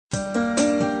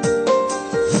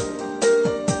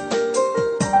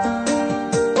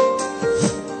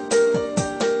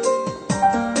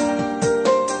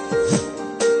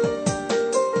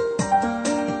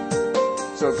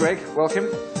welcome.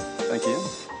 Thank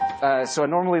you. So I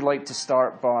normally like to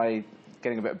start by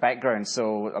getting a bit of background,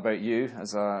 so about you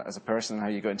as a person and how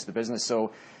you got into the business.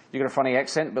 So you got a funny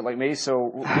accent, but like me. So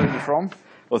where are you from?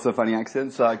 Also a funny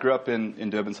accent. So I grew up in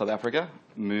Durban, South Africa.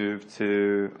 Moved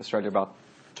to Australia about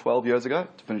 12 years ago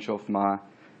to finish off my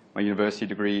university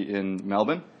degree in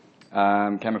Melbourne.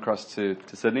 Came across to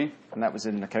Sydney. And that was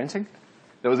in accounting?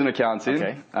 That was in accounting.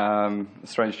 Okay. A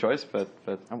strange choice, but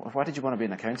why did you want to be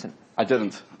an accountant? I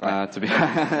didn't, to be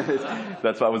honest.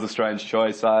 That's why it was a strange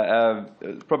choice.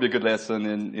 Probably a good lesson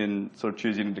in sort of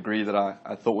choosing a degree that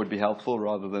I thought would be helpful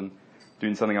rather than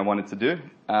doing something I wanted to do.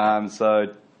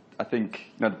 So I think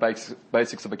the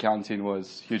basics of accounting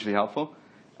was hugely helpful.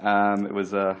 It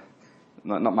was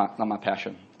not my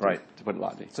passion, to put it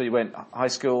lightly. So you went high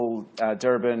school,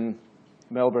 Durban,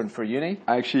 Melbourne for uni?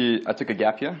 I took a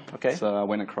gap year. Okay. So I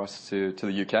went across to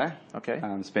the UK. Okay.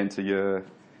 Spent a year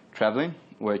traveling,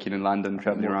 working in London,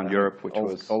 traveling around Europe, which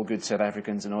was all good South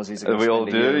Africans and Aussies. We all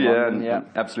do, yeah, London, and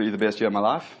absolutely the best year of my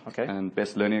life. Okay. And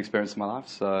best learning experience of my life.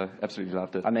 So absolutely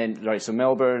loved it. And then so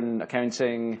Melbourne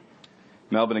accounting.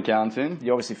 Melbourne accounting.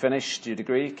 You obviously finished your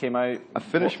degree, came out. I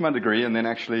finished my degree and then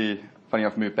actually, funny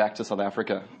enough, moved back to South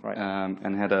Africa. Right.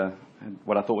 And had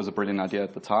what I thought was a brilliant idea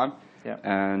at the time. Yeah.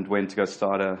 And went to go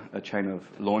start a chain of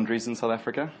laundries in South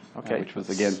Africa. Okay. Which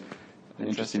was, again, an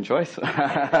interesting choice.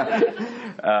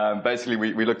 Basically,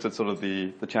 we looked at sort of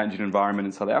the changing environment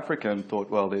in South Africa and thought,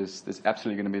 well, there's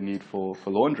absolutely going to be a need for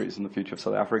laundries in the future of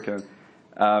South Africa.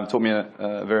 Taught me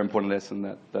a very important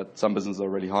lesson that some businesses are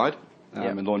really hard,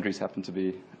 and laundries happen to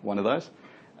be one of those.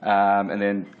 And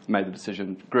then made the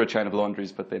decision, grew a chain of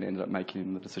laundries, but then ended up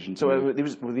making the decision to. So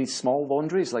were these small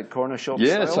laundries, like corner shops?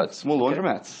 Yeah, style? so small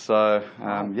laundromats. So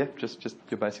just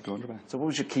your basic laundromat. So what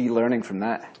was your key learning from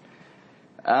that?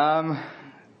 I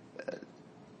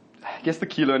guess the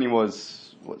key learning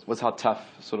was how tough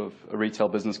sort of a retail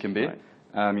business can be. Right.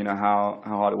 How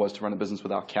hard it was to run a business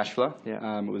without cash flow.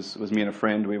 Yeah. It was me and a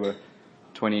friend. We were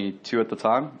 22 at the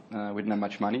time. We didn't have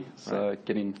much money, so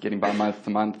getting by month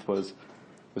to month was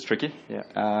tricky. Yeah.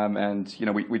 And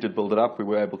we did build it up. We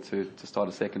were able to start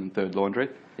a second and third laundry.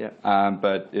 Yeah.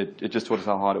 But it just taught us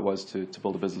how hard it was to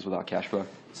build a business without cash flow.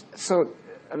 So,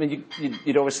 I mean,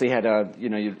 you'd obviously had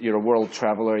you're a world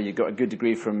traveller. You got a good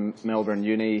degree from Melbourne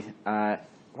Uni.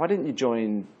 Why didn't you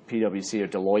join PwC or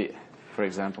Deloitte, for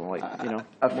example?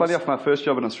 Funny enough, my first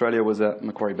job in Australia was at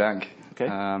Macquarie Bank. Okay.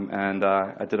 And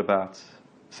I did about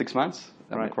 6 months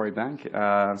at Macquarie Bank.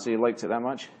 So you liked it that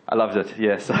much? I loved it,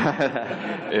 yes.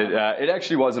 It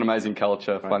actually was an amazing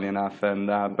culture, funny enough. And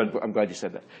but I'm glad you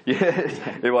said that.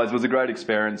 Yeah, it was. It was a great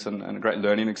experience and a great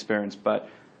learning experience. But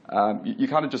you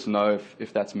kind of just know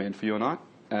if that's meant for you or not.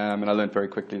 And I learned very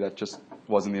quickly that just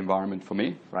wasn't the environment for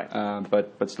me. Right.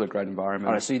 But still a great environment.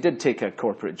 All right, so you did take a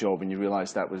corporate job and you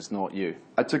realised that was not you.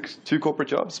 I took 2 corporate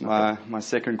jobs. My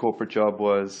second corporate job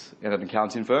was at an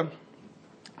accounting firm.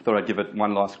 Thought I'd give it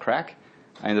one last crack.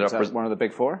 I ended up one of the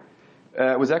big 4?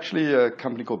 It was actually a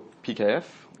company called PKF,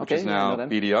 which is now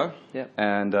BDO. Yeah.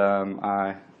 And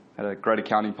I had a great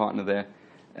accounting partner there,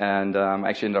 and I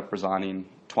actually ended up resigning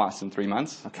twice in 3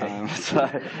 months. Okay. So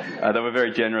they were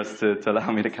very generous to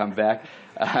allow me to come back.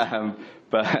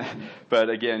 But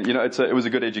again, it was a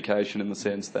good education in the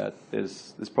sense that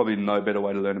there's probably no better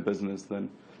way to learn a business than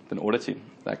auditing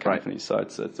that company. Right. So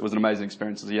it was an amazing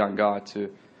experience as a young guy to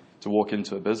walk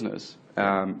into a business.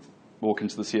 Walk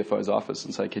into the CFO's office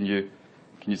and say, can you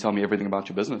tell me everything about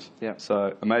your business? Yeah.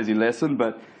 So amazing lesson,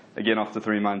 but again, after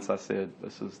 3 months, I said,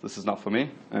 this is not for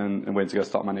me, and went to go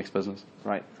start my next business.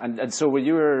 Right. And so when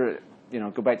you were,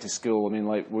 go back to school, I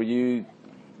mean,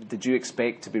 did you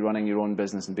expect to be running your own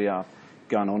business and be a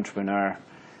gun entrepreneur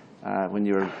when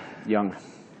you were young?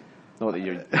 Not that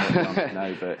you're young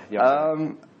now, but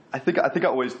young. I think I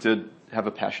always did have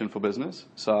a passion for business.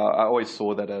 So I always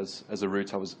saw that as a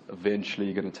route I was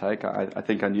eventually going to take. I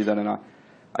think I knew that, and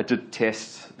I did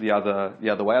test the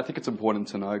other way. I think it's important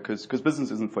to know because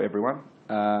business isn't for everyone,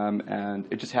 and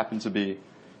it just happened to be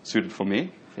suited for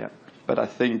me. Yeah. But I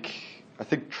think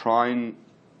trying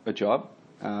a job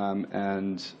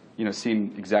and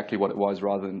seeing exactly what it was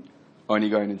rather than only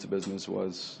going into business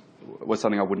was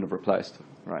something I wouldn't have replaced.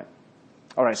 Right.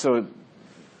 All right. So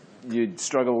you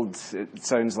struggled, it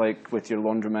sounds like, with your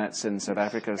laundromats in South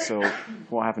Africa. So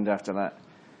what happened after that?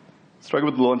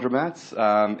 Struggled with the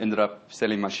laundromats. Ended up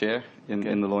selling my share in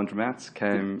the laundromats.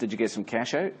 Did you get some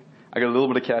cash out? I got a little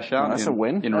bit of cash out. That's a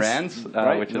win. In rands,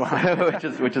 right.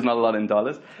 which is not a lot in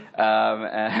dollars,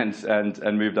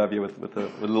 and moved over here with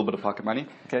a little bit of pocket money.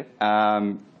 Okay.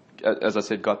 As I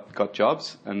said, got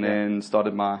jobs, and then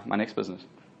started my next business.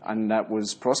 And that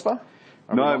was Prospa?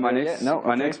 No, my next, No?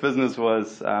 my Okay. next business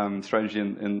was strangely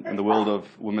in the world of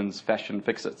women's fashion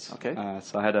fix-its. Okay.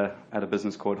 So I had a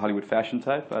business called Hollywood Fashion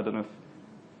Tape. I don't know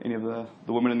if any of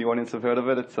the women in the audience have heard of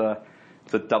it. It's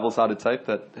a double-sided tape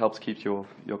that helps keep your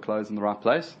clothes in the right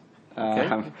place.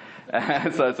 Okay.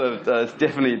 So it's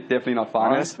definitely not Oh,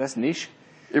 finance. that's niche.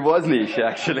 It was niche,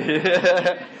 actually.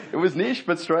 It was niche,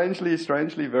 but strangely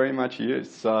very much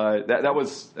used. So that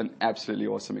was an absolutely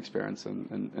awesome experience,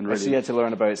 and really. So you had to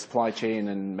learn about supply chain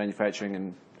and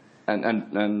manufacturing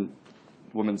and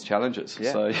women's challenges.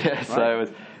 Yeah. So yeah, Right. so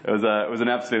it was an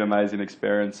absolute amazing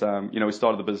experience. We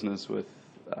started the business with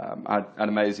I had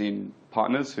amazing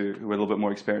partners who were a little bit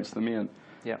more experienced than me, and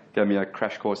Yeah. gave me a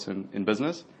crash course in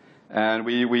business. And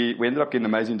we ended up getting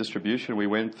amazing distribution. We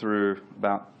went through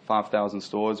about 5,000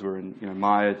 stores. We were in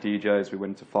Maya, DJs. We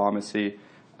went into pharmacy.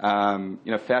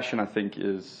 Fashion I think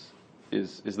is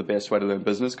the best way to learn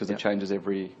business because it changes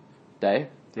every day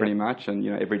pretty much, and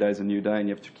every day is a new day, and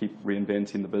you have to keep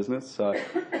reinventing the business. So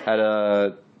had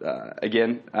a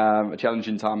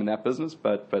challenging time in that business,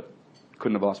 but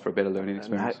couldn't have asked for a better learning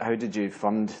experience. How did you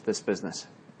fund this business?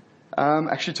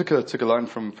 Actually took a loan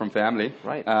from family.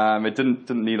 Right. It didn't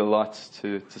need a lot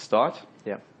to start.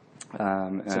 Yeah.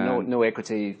 So So no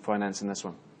equity finance in this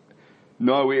one?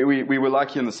 No, we were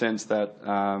lucky in the sense that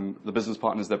the business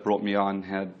partners that brought me on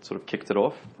had sort of kicked it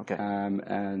off. Okay.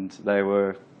 And they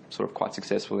were sort of quite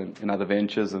successful in other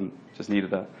ventures and just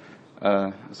needed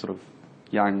a sort of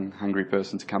young, hungry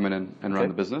person to come in and run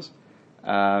the business.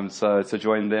 So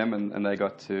joined them, and they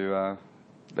got to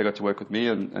work with me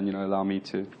and allow me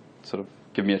to sort of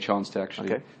give me a chance to actually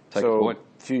take it forward. So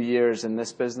a few years in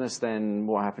this business, then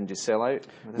what happened? Did you sell out?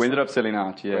 We ended up selling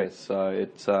out, yeah. Right. So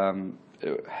it's,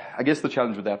 I guess the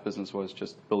challenge with that business was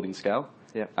just building scale.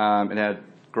 Yeah. It had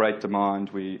great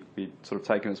demand. We sort of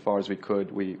taken as far as we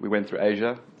could. We went through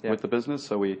Asia with the business,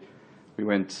 so we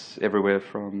went everywhere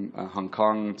from Hong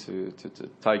Kong to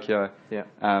Tokyo.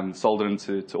 Yeah. Sold it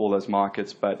into all those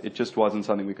markets, but it just wasn't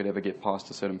something we could ever get past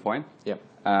a certain point. Yeah.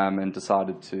 And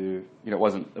decided to, it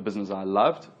wasn't a business I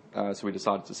loved, so we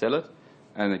decided to sell it,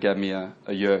 and it gave me a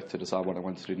year to decide what I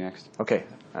wanted to do next. Okay.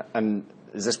 And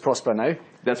is this Prospa now?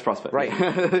 That's Prospa. Right.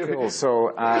 Cool.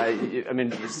 So,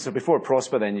 so before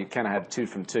Prospa, then you kind of had 2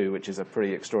 from 2, which is a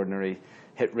pretty extraordinary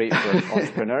hit rate for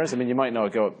entrepreneurs. I mean, you might not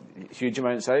have got huge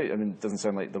amounts out. I mean, it doesn't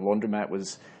sound like the laundromat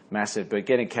was massive, but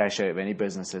getting cash out of any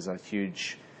business is a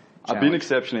huge challenge. I've been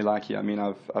exceptionally lucky. I mean,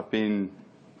 I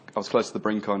was close to the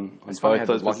brink on It's funny how both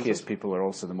the those luckiest businesses. people are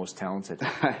also the most talented.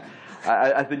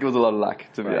 I think it was a lot of luck,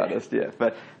 to be Right. honest. Yeah,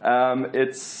 but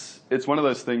it's one of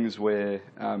those things where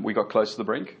we got close to the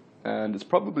brink, and it's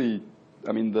probably,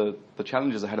 I mean, the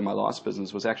challenges I had in my last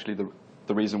business was actually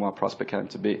the reason why Prospa came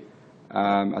to be.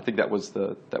 I think that was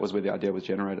where the idea was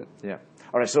generated. Yeah.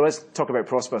 All right. So let's talk about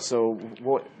Prospa. So,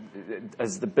 what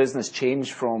has the business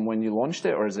changed from when you launched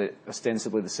it, or is it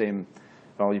ostensibly the same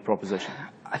value proposition?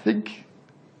 I think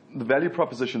the value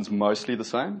proposition's mostly the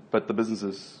same, but the business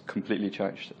has completely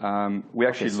changed. We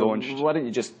actually launched. Why don't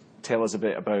you just tell us a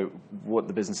bit about what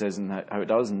the business is and how it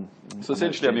does? So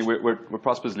essentially, I mean, we're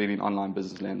Prospa's leading online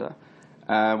business lender.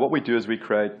 What we do is we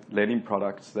create lending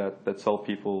products that solve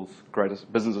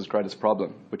businesses' greatest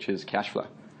problem, which is cash flow.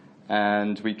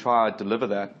 And we try to deliver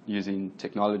that using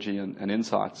technology and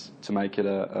insights to make it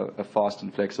a fast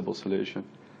and flexible solution.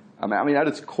 I mean, at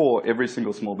its core, every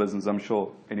single small business, I'm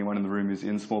sure anyone in the room who's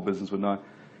in small business would know,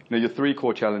 your 3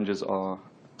 core challenges are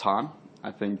time.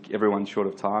 I think everyone's short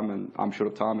of time, and I'm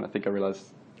short of time, and I think I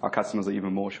realize our customers are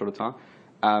even more short of time.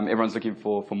 Everyone's looking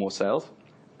for more sales.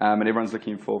 And everyone's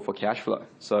looking for cash flow.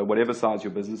 So whatever size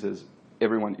your business is,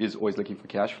 everyone is always looking for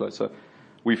cash flow. So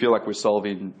we feel like we're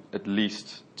solving at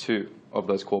least 2 of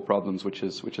those core problems, which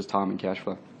is time and cash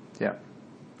flow. Yeah.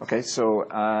 Okay. So,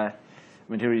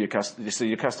 who are your customers? So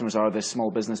your customers are this small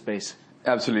business base.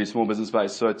 Absolutely, small business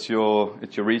base. So it's your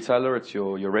retailer, it's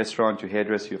your restaurant, your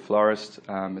hairdresser, your florist,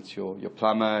 it's your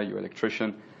plumber, your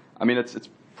electrician. I mean, it's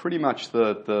pretty much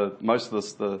most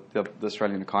of the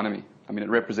Australian economy. I mean, it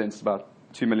represents about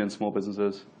 2 million small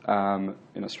businesses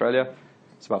in Australia.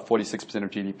 It's about 46% of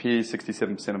GDP,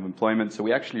 67% of employment. So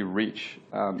we actually reach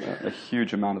a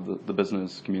huge amount of the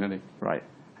business community. Right.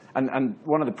 And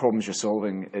one of the problems you're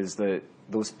solving is that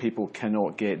those people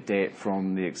cannot get debt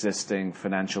from the existing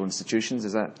financial institutions.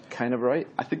 Is that kind of right?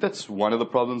 I think that's one of the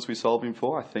problems we're solving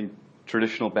for. I think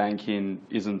traditional banking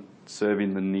isn't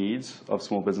serving the needs of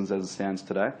small business as it stands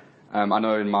today. I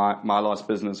know in my last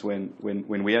business, when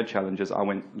we had challenges, I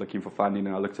went looking for funding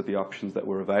and I looked at the options that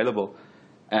were available.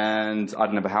 And I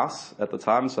didn't have a house at the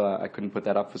time, so I couldn't put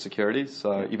that up for security.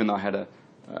 So even though I had a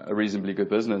reasonably good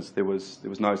business, there was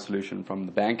no solution from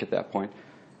the bank at that point.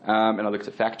 And I looked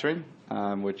at factoring,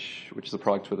 which is a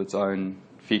product with its own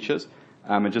features.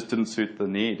 It just didn't suit the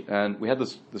need. And we had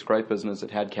this great business.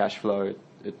 It had cash flow.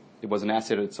 It was an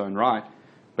asset in its own right,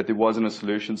 but there wasn't a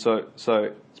solution. So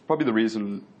it's probably the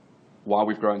reason why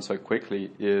we've grown so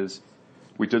quickly is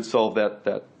we did solve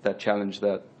that challenge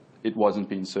that it wasn't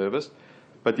being serviced.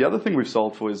 But the other thing we've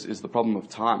solved for is the problem of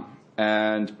time.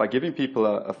 And by giving people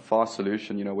a fast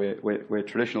solution, where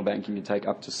traditional banking can take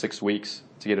up to 6 weeks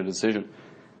to get a decision,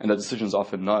 and the decision is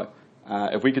often no.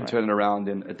 If we can turn it around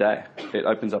in a day, it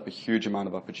opens up a huge amount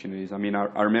of opportunities. I mean,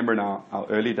 I remember in our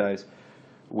early days,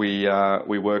 we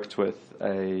worked with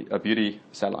a beauty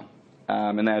salon,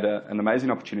 and they had an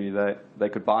amazing opportunity. They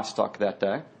could buy stock that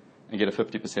day and get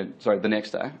the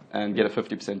next day, and get a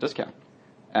 50% discount.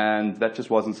 And that just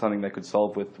wasn't something they could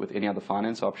solve with any other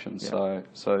finance options. Yeah.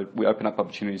 So we open up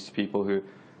opportunities to people who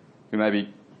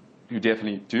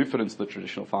definitely do fit into the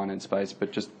traditional finance space,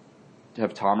 but just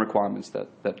have time requirements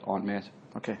that aren't met.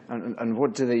 Okay. And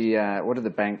what do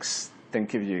the banks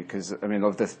think of you? Because I mean,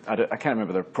 I can't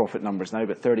remember their profit numbers now,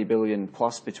 but 30 billion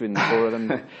plus between the four of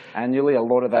them annually. A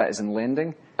lot of that is in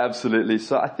lending. Absolutely.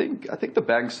 So I think the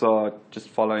banks are just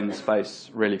following the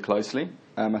space really closely.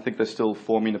 I think they're still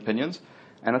forming opinions.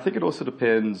 And I think it also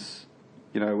depends,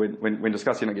 when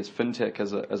discussing, I guess, fintech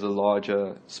as a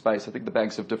larger space, I think the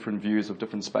banks have different views of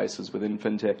different spaces within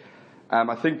fintech.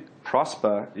 I think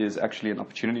Prospa is actually an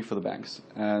opportunity for the banks.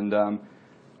 And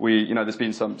there's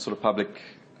been some sort of public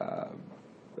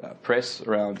press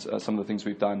around some of the things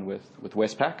we've done with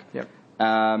Westpac. Yep.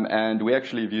 And we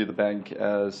actually view the bank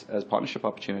as partnership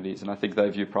opportunities, and I think they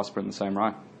view Prospa in the same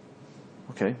right.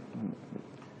 Okay.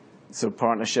 So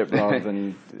partnership rather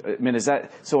than, I mean,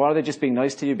 so are they just being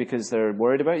nice to you because they're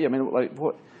worried about you? I mean, like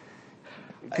what?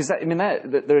 Because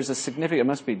there's a significant, it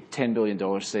must be $10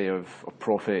 billion, say, of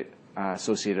profit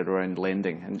associated around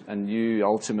lending. And you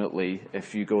ultimately,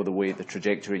 if you go the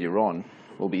trajectory you're on,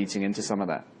 will be eating into some of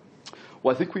that.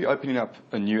 Well, I think we're opening up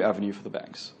a new avenue for the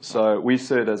banks. So we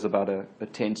see it as about a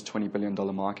 $10 to $20 billion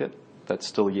market that's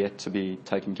still yet to be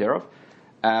taken care of.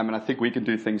 And I think we can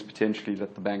do things potentially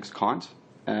that the banks can't.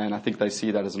 And I think they see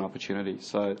that as an opportunity.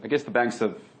 So I guess the banks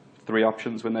have three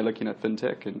options when they're looking at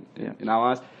fintech in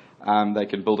our eyes. They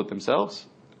can build it themselves,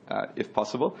 if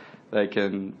possible. They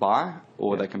can buy,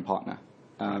 or they can partner.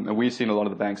 And we've seen a lot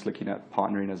of the banks looking at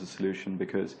partnering as a solution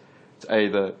because it's A,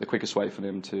 the quickest way for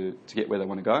them to get where they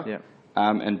want to go. Yeah.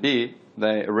 And B,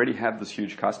 they already have this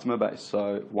huge customer base.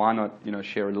 So why not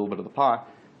share a little bit of the pie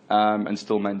and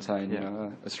still maintain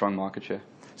a strong market share.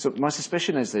 So my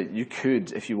suspicion is that you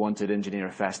could, if you wanted, engineer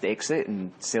a fast exit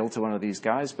and sell to one of these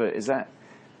guys. But is that?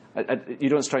 You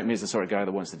don't strike me as the sort of guy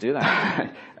that wants to do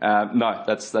that. No,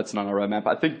 that's not our roadmap.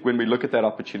 I think when we look at that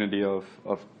opportunity of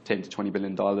 $10 to $20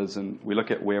 billion, and we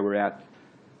look at where we're at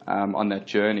on that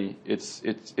journey, it's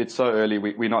so early.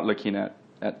 We're not looking at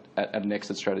an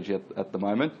exit strategy at the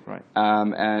moment. Right.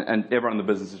 And everyone in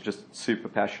the business is just super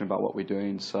passionate about what we're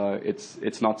doing. So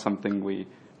it's not something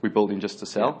we're building just to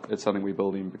sell. Yeah. It's something we're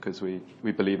building because we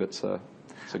believe it's a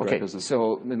great business.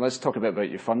 So let's talk about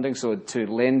your funding. So to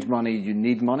lend money, you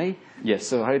need money. Yes.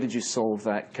 So how did you solve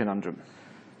that conundrum?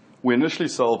 We initially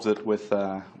solved it with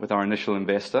our initial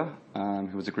investor,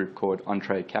 who was a group called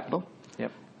Entree Capital.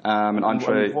 Yep. And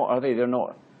Entree. What are they? They're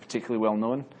not particularly well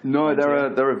known. No,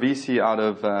 they're a VC out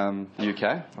of the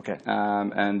UK. Okay.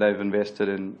 And they've invested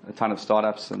in a ton of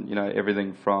startups and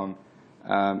everything from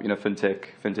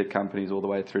fintech companies all the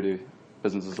way through to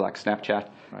businesses like Snapchat.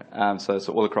 Right. So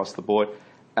all across the board.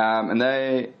 And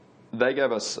they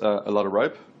gave us a lot of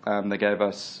rope. They gave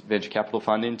us venture capital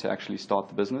funding to actually start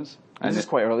the business. And this is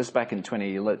quite early. This is back in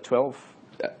 2012?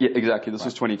 Yeah, exactly. This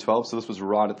was 2012, so this was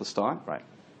right at the start. Right.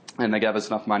 And they gave us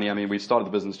enough money. I mean, we started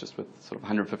the business just with sort of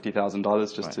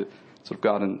 $150,000 just to sort of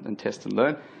go out and test and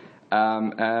learn.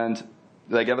 And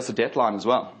they gave us a debt line as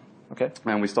well. Okay.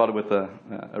 And we started with a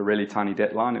really tiny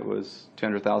debt line. It was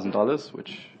 $200,000,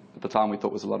 which at the time we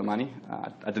thought was a lot of money.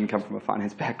 I didn't come from a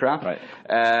finance background. Right.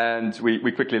 And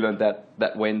we quickly learned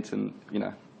that went in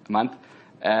a month.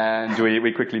 And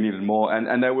we quickly needed more.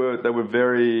 And they were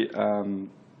very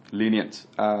lenient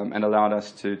and allowed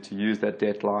us to use that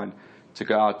debt line to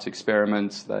go out to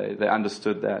experiment. They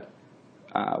understood that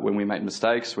when we made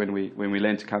mistakes, when we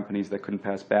lent to companies that couldn't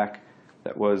pay us back,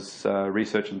 that was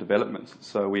research and development.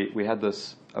 So we had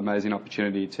this amazing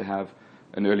opportunity to have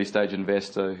an early stage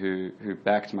investor who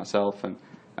backed myself and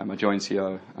my joint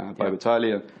CEO, Bo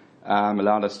Bertoli,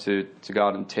 allowed us to go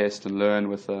out and test and learn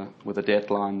with a debt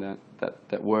line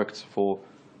that worked for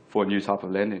a new type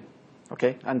of lending.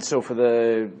 Okay, and so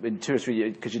in 2 or 3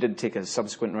 years, because you did take a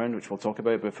subsequent round, which we'll talk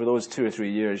about, but for those 2 or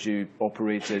 3 years, you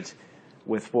operated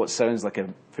with what sounds like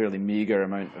a fairly meager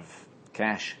amount of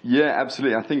cash. Yeah,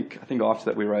 absolutely. I think after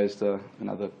that we raised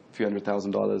another few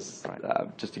 $100,000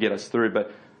 Right. just to get us through.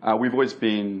 But we've always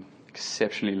been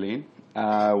exceptionally lean.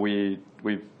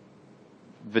 We've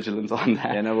vigilant on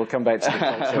that. Yeah, no, we'll come back to the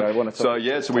culture. I want to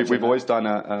talk. So we've always done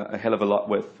a hell of a lot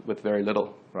with very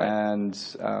little, Right.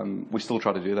 and we still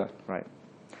try to do that. Right.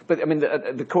 But I mean,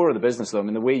 the core of the business, though, I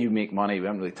mean, the way you make money, we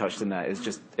haven't really touched on that, is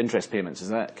just interest payments. Is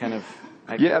that kind of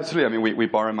accurate? Yeah, absolutely. I mean, we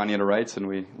borrow money at a rate, and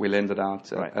we lend it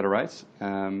out Right. at a rate,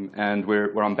 and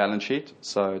we're on balance sheet.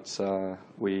 So it's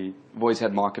we've always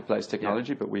had marketplace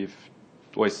technology, but we've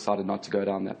always decided not to go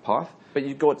down that path. But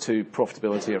you got to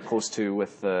profitability, or close to,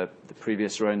 with the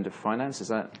previous round of finance. Is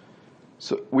that?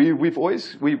 So we've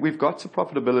got to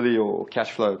profitability or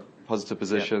cash flow positive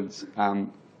positions.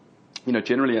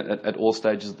 Generally at all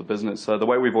stages of the business. So the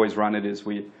way we've always run it is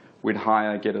we'd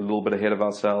hire, get a little bit ahead of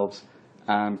ourselves,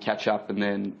 catch up, and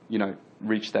then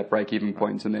reach that break-even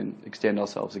point, and then extend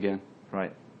ourselves again.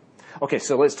 Right. Okay,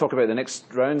 so let's talk about the next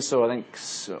round. So I think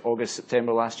August,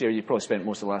 September last year, you probably spent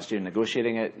most of last year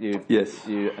negotiating it. Yes.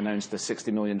 You announced a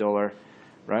 $60 million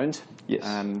round.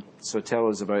 Yes. So tell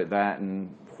us about that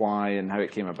and why and how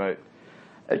it came about.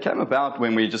 It came about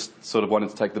when we just sort of wanted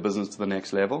to take the business to the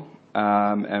next level,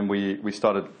 and we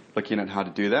started looking at how to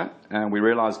do that, and we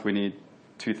realized we need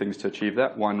two things to achieve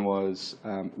that. One was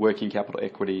working capital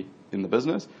equity in the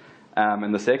business,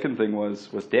 and the second thing was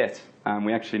debt.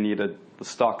 We actually needed the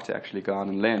stock to actually go out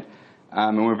and lend,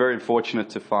 and we're very fortunate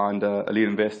to find a lead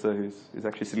investor who's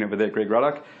actually sitting over there, Greg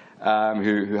Ruddock,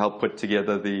 who helped put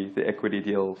together the equity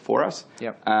deal for us.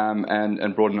 Yep.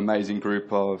 And brought an amazing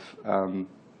group of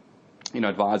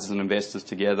advisors and investors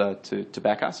together to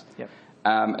back us. Yep.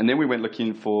 And then we went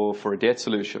looking for a debt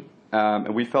solution.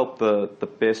 And we felt the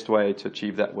best way to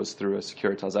achieve that was through a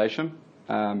securitization,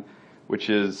 which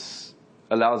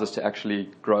allows us to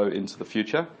actually grow into the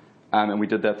future. And we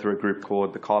did that through a group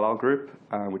called the Carlyle Group,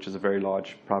 which is a very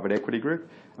large private equity group.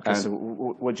 Okay, so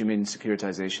what do you mean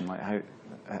securitization? Like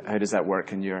how does that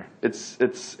work in your? It's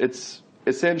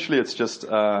essentially it's just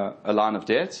a line of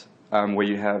debt where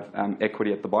you have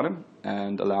equity at the bottom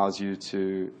and allows you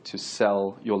to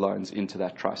sell your loans into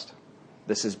that trust.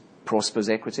 This is Prospa's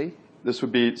equity? This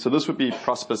would be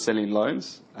Prospa selling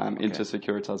loans into a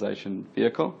securitization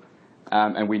vehicle,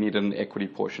 and we need an equity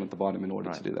portion at the bottom in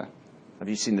order to do that. Have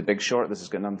you seen The Big Short? This has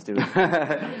got nothing to do with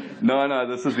it. No,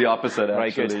 this is the opposite,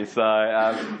 actually. Right,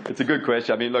 so it's a good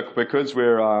question. I mean, look, because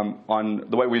we're on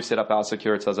the way we've set up our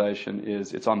securitization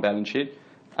is it's on balance sheet,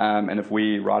 and if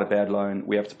we write a bad loan,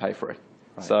 we have to pay for it.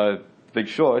 Right. So Big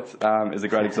Short is a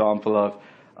great example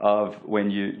of when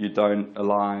you don't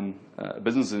align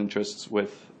business interests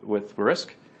with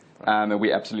risk, and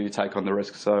we absolutely take on the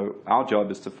risk. So our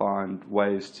job is to find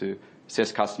ways to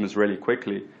assess customers really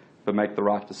quickly, but make the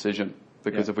right decision.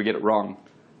 Because if we get it wrong,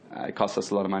 it costs us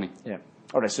a lot of money. Yeah.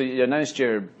 All right. So you announced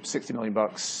your $60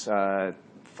 million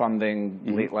funding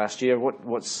late last year.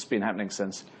 What's been happening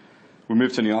since? We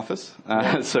moved to a new office.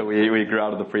 So we grew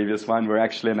out of the previous one. We're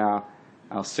actually in our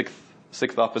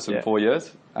sixth office in 4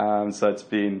 years. So it's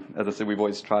been, as I said, we've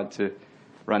always tried to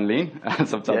run lean,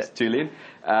 sometimes too lean.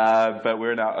 But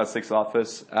we're in our sixth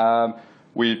office.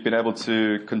 We've been able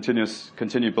to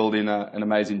continue building an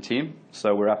amazing team.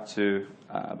 So we're up to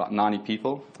about 90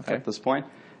 people at this point.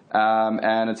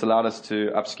 And it's allowed us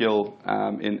to upskill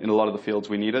in a lot of the fields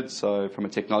we needed. So from a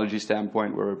technology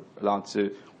standpoint, we're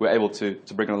able to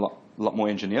bring on a lot more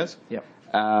engineers. Yep.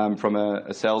 From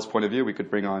a sales point of view, we could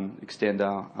extend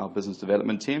our business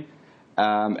development team.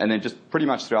 And then just pretty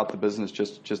much throughout the business,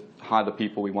 just hire the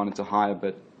people we wanted to hire,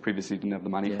 but previously didn't have the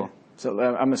money for. So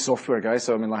I'm a software guy,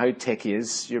 so I mean, how techy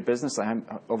is your business? Like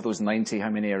of those 90,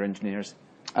 how many are engineers?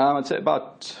 I'd say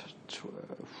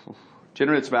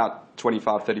generally it's about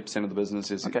 25-30% of the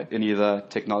business is in either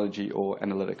technology or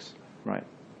analytics. Right,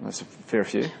 that's a fair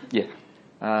few. Yeah.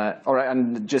 All right,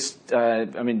 and just,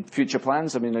 future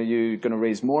plans? I mean, are you going to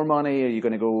raise more money? Are you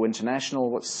going to go international?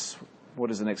 What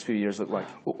does the next few years look like?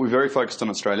 Well, we're very focused on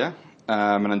Australia,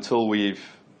 and until we've,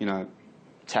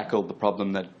 tackled the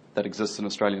problem that exists in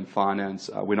Australian finance,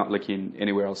 we're not looking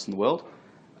anywhere else in the world.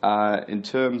 In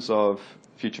terms of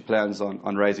future plans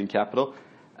on raising capital,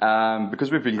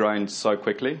 because we've been growing so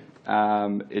quickly,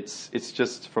 it's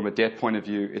just from a debt point of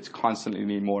view, it's constantly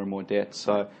need more and more debt.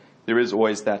 So there is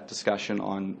always that discussion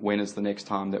on when is the next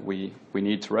time that we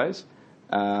need to raise,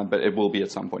 but it will be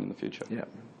at some point in the future. Yeah.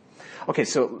 Okay,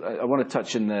 so I want to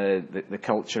touch on the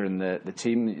culture and the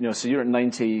team. So you're at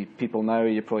 90 people now.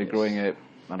 You're probably growing at,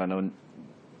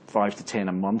 5 to 10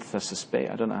 a month, I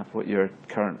suspect. I don't know what your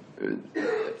current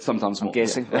Sometimes more. I'm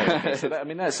guessing. Yeah. Okay, so that, I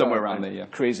mean, that's somewhere around there, yeah.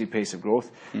 Crazy pace of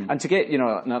growth. And to get,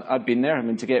 I've been there. I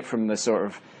mean, to get from the sort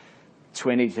of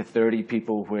 20 to 30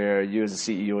 people where you as a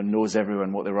CEO knows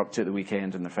everyone, what they're up to at the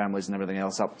weekend and their families and everything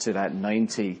else, up to that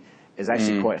 90 is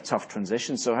actually quite a tough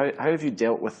transition. So how have you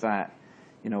dealt with that,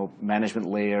 management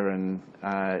layer and,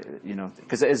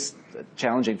 because it is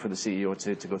challenging for the CEO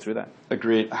to go through that?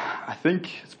 Agreed. I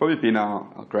think it's probably been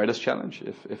our greatest challenge,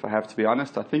 if I have to be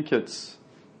honest. I think it's,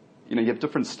 you have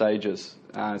different stages.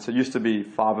 So it used to be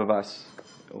 5 of us,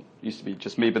 or used to be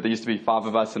just me, but there used to be 5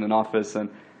 of us in an office, and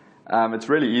it's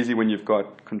really easy when you've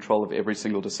got control of every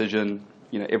single decision.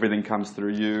 Everything comes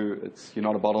through you. You're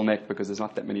not a bottleneck because there's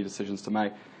not that many decisions to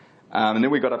make. And then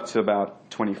we got up to about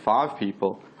 25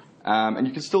 people, and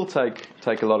you can still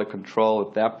take a lot of control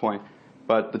at that point.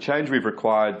 But the change we've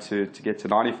required to get to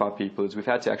 95 people is we've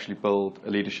had to actually build a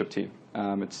leadership team.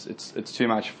 It's too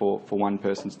much for one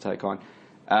person to take on.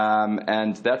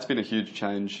 And that's been a huge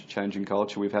change in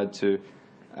culture. We've had to,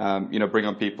 bring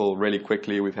on people really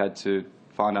quickly. We've had to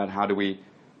find out how do we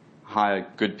hire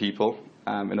good people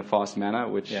in a fast manner,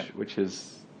 which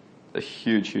is a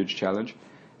huge challenge.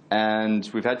 And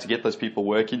we've had to get those people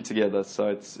working together. So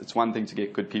it's one thing to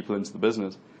get good people into the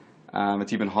business.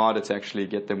 It's even harder to actually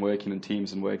get them working in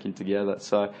teams and working together.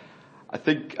 So I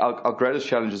think our greatest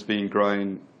challenge has been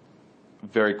growing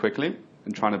very quickly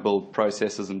and trying to build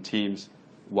processes and teams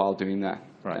while doing that.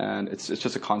 Right. And it's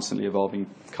just a constantly evolving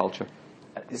culture.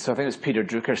 So I think it was Peter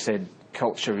Drucker said,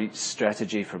 culture eats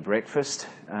strategy for breakfast.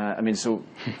 I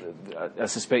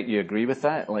suspect you agree with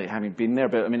that, like having been there.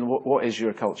 But I mean, what is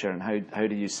your culture, and how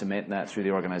do you cement that through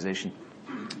the organisation?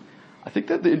 I think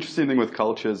that the interesting thing with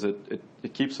culture is it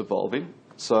keeps evolving.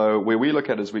 So where we look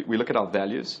at is we look at our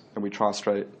values, and we try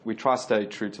stay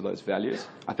true to those values.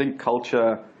 I think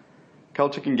culture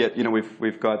can get,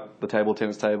 we've got the table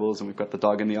tennis tables, and we've got the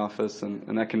dog in the office,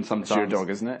 and that can sometimes... It's your dog,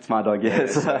 isn't it? It's my dog,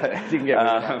 yes. You can get rid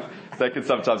of that. That can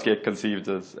sometimes get conceived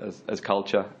as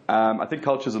culture. I think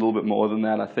culture is a little bit more than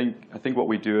that. I think what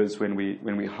we do is when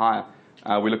we hire,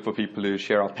 we look for people who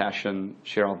share our passion,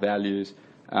 share our values,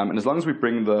 and as long as we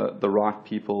bring the right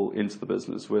people into the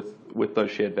business with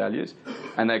those shared values,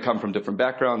 and they come from different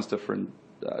backgrounds, different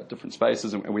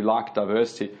spaces, and we like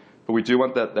diversity, but we do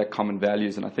want that common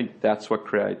values, and I think that's what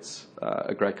creates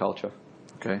a great culture.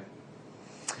 Okay.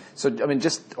 So, I mean,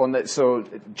 just on that, so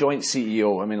joint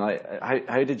CEO, I mean, like,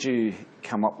 how did you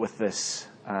come up with this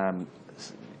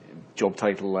job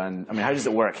title, and, I mean, how does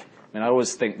it work? I mean, I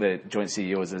always think that joint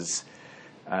CEOs is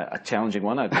a challenging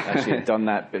one. I've actually done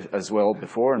that as well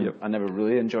before, and I never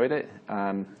really enjoyed it.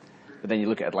 But then you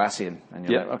look at Atlassian, and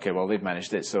you're like, okay, well, they've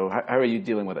managed it, so how are you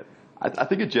dealing with it? I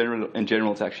think in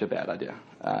general, it's actually a bad idea,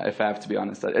 if I have to be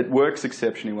honest. It works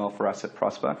exceptionally well for us at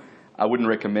Prospa. I wouldn't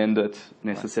recommend it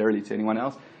necessarily to anyone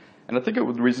else. And I think the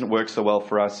reason it works so well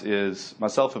for us is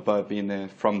myself and Bo have been there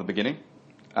from the beginning.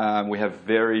 We have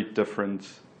very different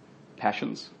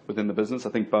passions within the business. I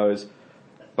think Bo's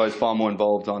far more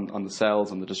involved on the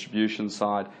sales and the distribution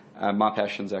side. My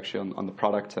passion's actually on the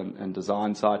product and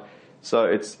design side. So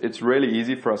it's really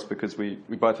easy for us because we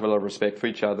both have a lot of respect for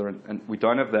each other, and we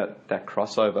don't have that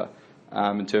crossover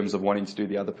in terms of wanting to do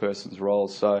the other person's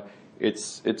roles. So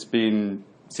it's been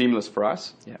seamless for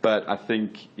us. Yeah. But I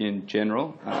think in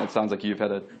general, it sounds like you've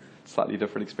had a slightly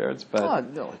different experience.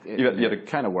 But no, it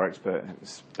kind of works, but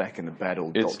it's back in the bad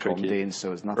old .com days,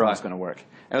 so it's nothing that's going to work.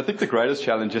 And I think the greatest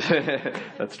challenge is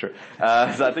that's true.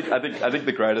 So I think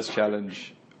the greatest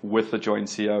challenge with the joint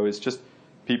CEO is just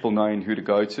people knowing who to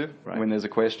go to when there's a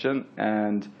question,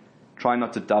 and try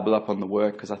not to double up on the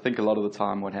work, because I think a lot of the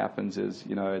time what happens is,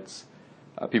 it's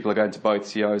people are going to both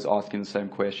CEOs asking the same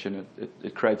question.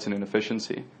 It creates an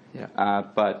inefficiency. Yeah.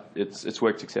 But it's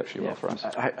worked exceptionally well for us.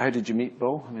 How did you meet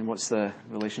Bo? I mean, what's the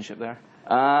relationship there?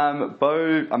 I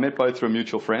met Bo through a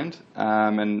mutual friend,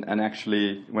 and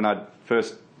actually when I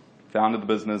first founded the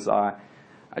business,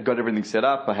 I got everything set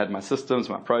up. I had my systems,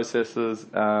 my processes,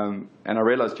 and I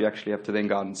realized you actually have to then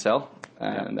go out and sell,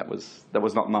 and that was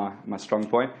not my strong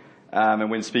point.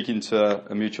 And when speaking to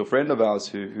a mutual friend of ours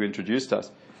who introduced us,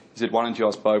 he said, "Why don't you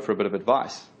ask Bo for a bit of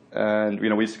advice?" And we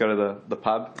used to go to the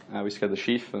pub, we used to go to the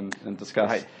Sheaf and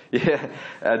discuss,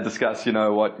 discuss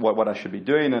what I should be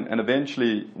doing. And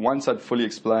eventually, once I'd fully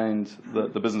explained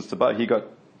the business to Bo, he got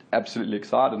absolutely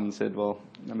excited and said, "Well,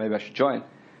 maybe I should join."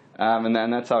 And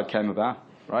that's how it came about.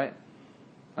 Right.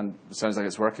 And it sounds like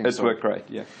it's working. It's worked great,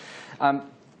 yeah. All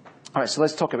right, so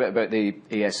let's talk a bit about the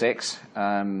ASX.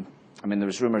 I mean, there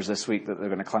was rumours this week that they're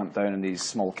going to clamp down on these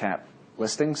small cap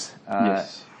listings.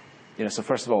 Yes. So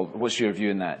first of all, what's your view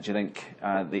on that? Do you think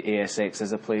the ASX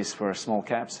is a place for small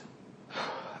caps?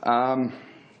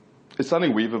 It's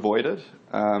something we've avoided.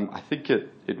 I think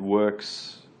it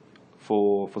works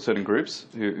for certain groups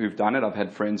who've done it. I've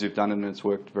had friends who've done it and it's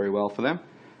worked very well for them.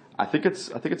 I think it's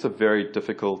a very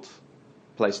difficult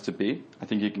place to be. I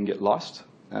think you can get lost,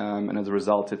 and as a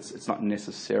result, it's not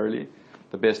necessarily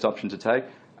the best option to take.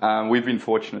 We've been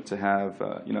fortunate to have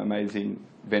amazing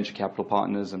venture capital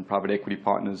partners and private equity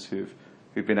partners who've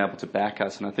been able to back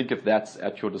us. And I think if that's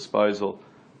at your disposal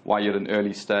while you're at an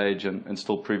early stage and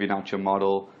still proving out your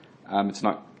model, it's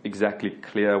not exactly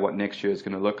clear what next year is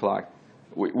going to look like.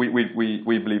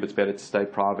 We believe it's better to stay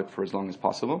private for as long as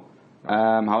possible.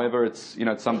 However, it's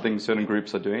something certain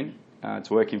groups are doing.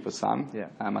 It's working for some. Yeah.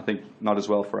 I think not as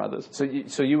well for others.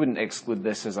 So you wouldn't exclude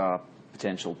this as a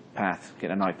potential path,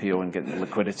 get an IPO and get the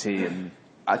liquidity and.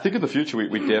 I think in the future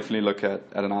we definitely look at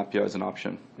an IPO as an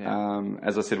option. Yeah.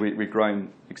 As I said, we're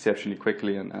growing exceptionally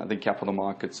quickly, and I think capital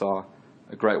markets are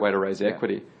a great way to raise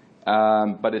equity.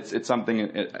 But it's something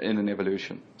in an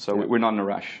evolution. So we're not in a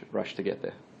rush to get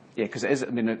there. Yeah, because it is. I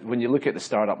mean, when you look at the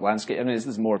startup landscape, I mean, this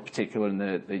is more particular in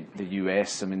the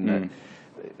US. I mean,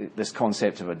 this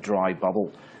concept of a dry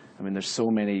bubble. I mean, there's so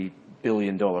many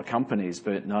billion-dollar companies,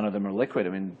 but none of them are liquid. I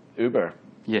mean, Uber.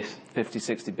 Yes. 50,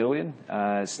 60 billion.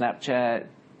 Snapchat,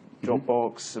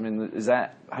 Dropbox. I mean,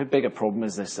 how big a problem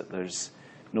is this that there's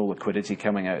no liquidity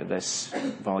coming out of this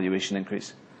valuation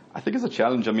increase? I think it's a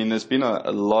challenge. I mean, there's been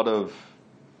a lot of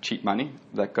cheap money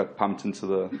that got pumped into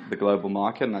the global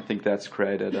market, and I think that's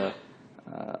created a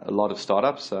lot of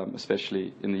startups,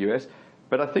 especially in the US.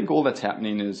 But I think all that's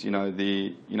happening is,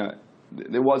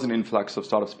 there was an influx of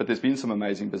startups, but there's been some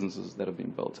amazing businesses that have been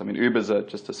built. I mean, Uber's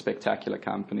just a spectacular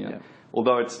company. Yeah.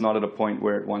 Although it's not at a point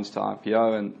where it wants to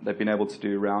IPO, and they've been able to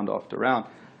do round after round,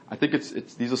 I think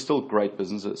these are still great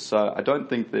businesses. So I don't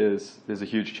think there's a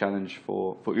huge challenge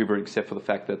for Uber, except for the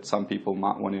fact that some people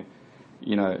might want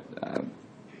to,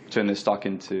 turn their stock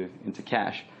into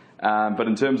cash. But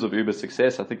in terms of Uber's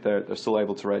success, I think they're still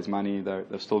able to raise money.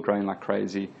 They're still growing like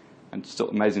crazy. And still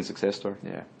amazing success story.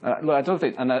 Yeah, look, I don't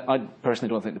think, and I personally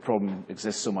don't think the problem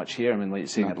exists so much here. I mean, like you're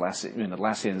saying,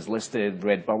 Atlassian's listed,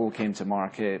 Redbubble came to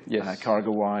market, yes.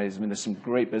 CargoWise. I mean, there's some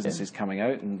great businesses coming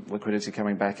out and liquidity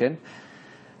coming back in.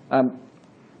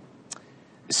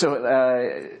 So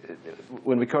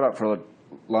when we caught up for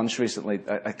lunch recently,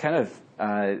 I kind of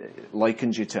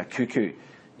likened you to a cuckoo.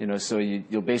 So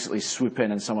you'll basically swoop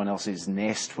in someone else's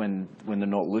nest when they're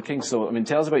not looking. So, I mean,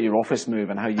 tell us about your office move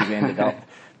and how you ended up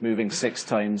moving 6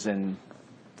 times in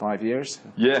 5 years.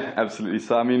 Yeah, absolutely.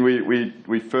 So, I mean,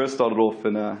 we first started off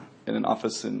in an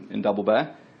office in Double Bay.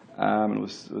 It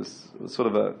was sort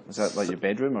of a. Was that like your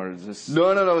bedroom, or is this?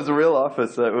 No. It was a real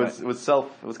office. It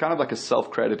was kind of like a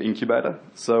self-created incubator.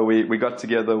 So we got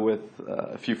together with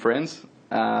a few friends.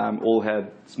 All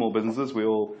had small businesses. We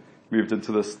all moved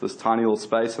into this tiny little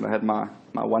space, and I had my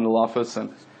one little office,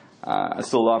 and I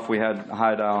still laugh. We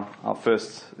hired our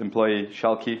first employee,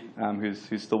 Shalky,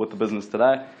 who's still with the business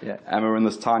today. Yeah. And we were in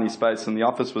this tiny space, and the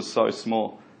office was so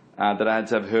small that I had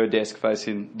to have her desk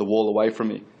facing the wall away from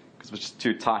me, because it was just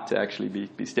too tight to actually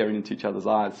be staring into each other's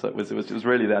eyes. So it was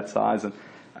really that size.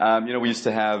 And we used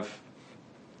to have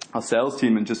our sales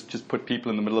team and just put people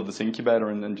in the middle of this incubator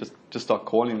and just start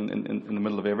calling in the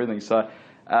middle of everything. So,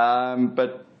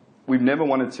 but we've never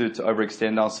wanted to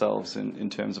overextend ourselves in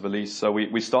terms of a lease. So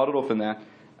we started off in that.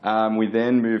 We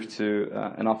then moved to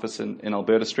an office in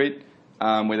Alberta Street,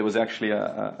 where there was actually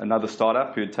another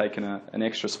startup who had taken an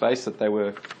extra space that they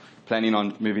were planning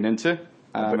on moving into.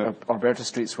 Alberta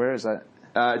Street's where is that?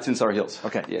 It's in Surrey Hills.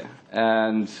 Okay. Yeah.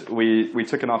 And we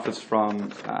took an office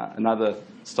from another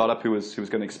startup who was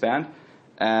going to expand.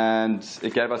 And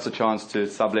it gave us a chance to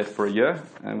sublet for a year,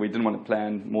 and we didn't want to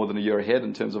plan more than a year ahead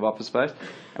in terms of office space.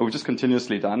 And we've just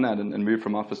continuously done that and moved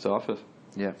from office to office.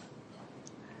 Yeah.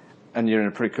 And you're in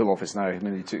a pretty cool office now. I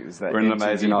mean, we're in an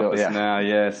amazing office now,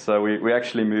 yeah. So we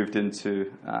actually moved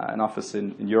into an office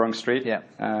in Yurong Street.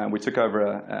 Yeah. We took over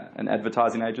an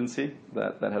advertising agency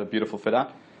that had a beautiful fit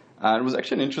out. It was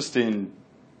actually an interesting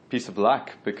piece of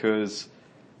luck, because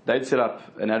they'd set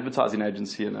up an advertising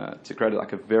agency to create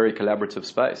like a very collaborative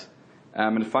space.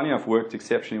 And funny enough, worked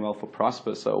exceptionally well for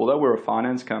Prospa. So although we're a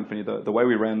finance company, the way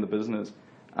we ran the business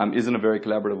isn't a very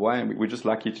collaborative way. And we're just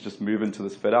lucky to just move into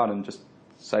this fit out and just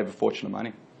save a fortune of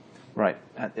money. Right.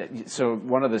 So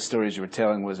one of the stories you were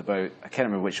telling was about, I can't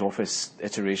remember which office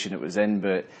iteration it was in,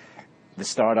 but the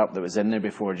startup that was in there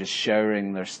before just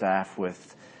showering their staff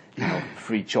with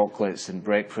free chocolates and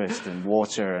breakfast and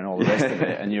water and all the rest of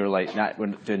it, and you're like, nah, we're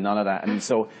doing none of that.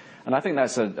 And I think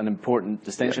that's an important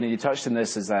distinction. And you touched on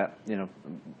this, is that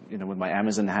with my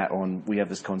Amazon hat on, we have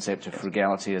this concept of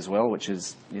frugality as well, which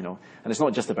is and it's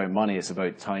not just about money; it's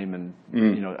about time, and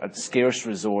a scarce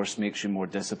resource makes you more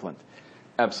disciplined.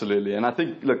 Absolutely, and I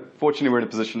think, look, fortunately, we're in a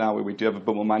position now where we do have a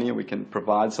bit more money and we can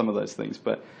provide some of those things.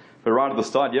 But right at the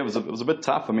start, it was a bit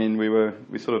tough. I mean,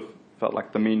 we sort of felt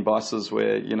like the mean bosses,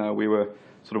 where we were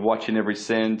sort of watching every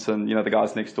cent, and the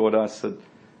guys next door to us had.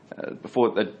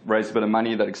 Before they'd raised a bit of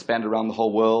money, they'd expanded around the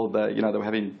whole world. They were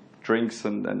having drinks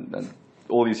and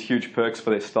all these huge perks for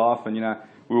their staff. And,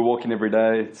 we were walking every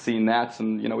day, seeing that,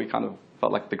 and, we kind of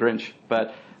felt like the Grinch.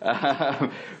 But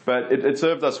it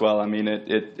served us well. I mean,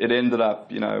 it ended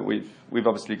up, we've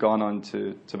obviously gone on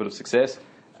to a bit of success.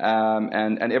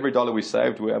 And every dollar we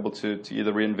saved, we were able to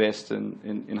either reinvest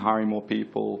in hiring more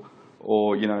people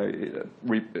or,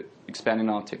 expanding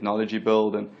our technology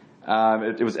build. And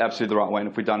it was absolutely the right way, and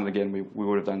if we'd done it again, we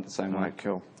would have done it the same way. All right,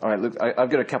 cool. All right, look, I've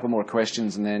got a couple more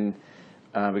questions, and then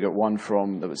we got one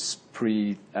that was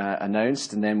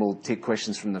pre-announced, and then we'll take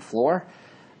questions from the floor.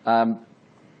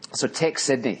 So Tech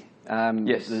Sydney.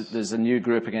 Yes. There's a new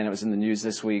group, again, it was in the news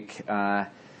this week,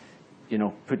 put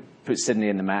Sydney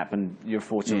in the map, and your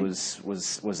photo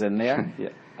was in there.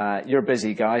 Yeah. You're a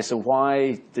busy guy, so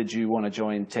why did you want to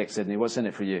join Tech Sydney? What's in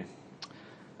it for you?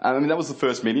 I mean, that was the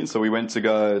first meeting, so we went to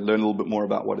go learn a little bit more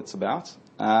about what it's about.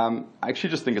 I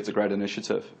actually just think it's a great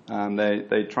initiative.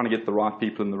 They're trying to get the right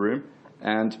people in the room.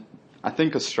 And I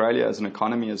think Australia as an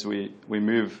economy, as we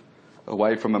move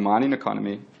away from a mining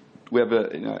economy, we have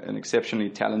an exceptionally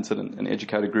talented and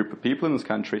educated group of people in this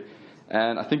country.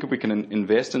 And I think if we can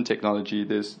invest in technology,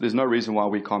 there's no reason why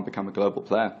we can't become a global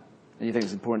player. And you think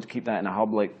it's important to keep that in a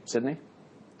hub like Sydney?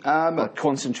 Or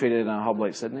concentrated in a hub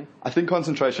like Sydney? I think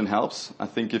concentration helps. I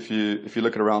think if you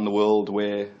look at around the world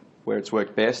where it's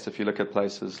worked best, if you look at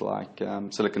places like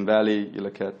Silicon Valley, you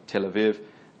look at Tel Aviv,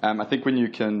 I think when you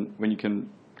can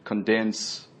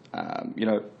condense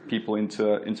people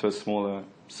into a smaller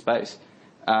space,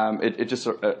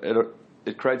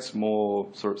 it creates more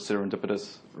sort of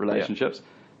serendipitous relationships.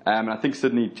 Yeah. And I think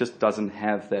Sydney just doesn't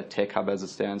have that tech hub as it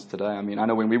stands today. I mean, I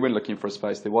know when we went looking for a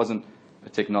space, there wasn't a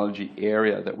technology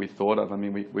area that we thought of. I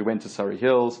mean, we went to Surrey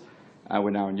Hills, we're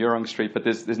now in Yurong Street, but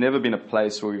there's never been a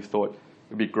place where we've thought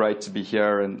it'd be great to be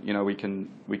here, and we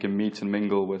can meet and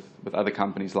mingle with other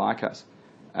companies like us.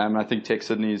 I think Tech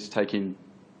Sydney is taking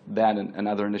that and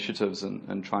other initiatives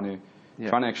and trying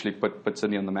to actually put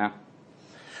Sydney on the map.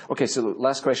 Okay, so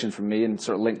last question from me, and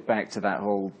sort of linked back to that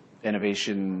whole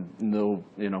innovation,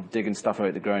 digging stuff out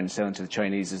of the ground and selling to the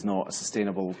Chinese is not a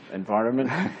sustainable environment.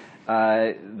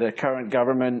 The current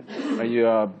government, are you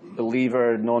a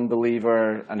believer,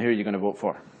 non-believer, and who are you going to vote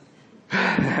for?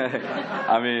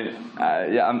 I mean,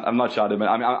 I'm not sure. I mean,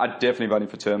 I'm definitely voting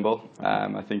for Turnbull.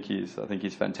 I think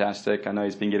he's fantastic. I know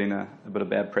he's been getting a bit of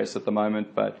bad press at the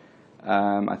moment, but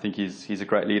I think he's a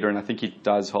great leader, and I think he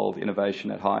does hold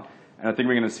innovation at heart. And I think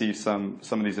we're going to see some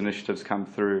of these initiatives come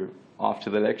through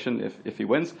after the election if he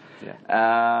wins. Yeah.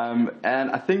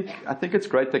 And I think it's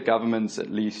great that government's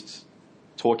at least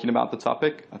talking about the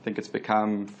topic. I think it's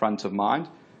become front of mind.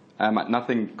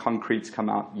 Nothing concrete's come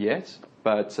out yet,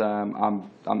 but I'm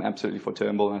absolutely for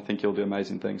Turnbull, and I think he'll do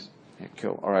amazing things. Yeah,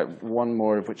 cool. All right, one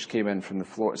more of which came in from the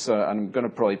floor. So I'm going to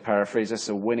probably paraphrase this.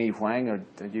 So Winnie Huang, or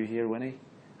did you hear Winnie?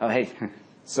 Oh, hey.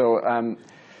 So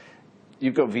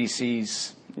you've got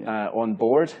VCs on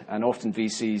board, and often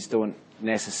VCs don't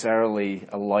necessarily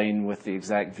align with the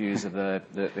exact views of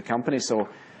the company. So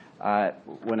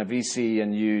when a VC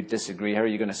and you disagree, how are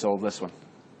you going to solve this one?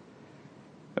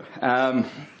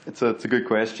 It's a good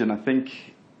question. I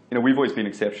think we've always been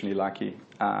exceptionally lucky,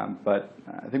 but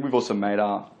I think we've also made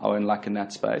our own luck in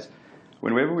that space.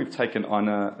 Whenever we've taken on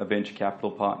a venture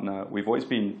capital partner, we've always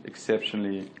been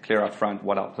exceptionally clear up front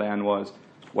what our plan was,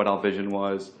 what our vision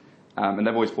was, and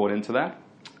they've always bought into that.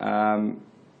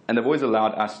 And they've always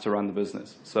allowed us to run the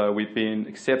business. So we've been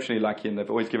exceptionally lucky, and they've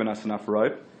always given us enough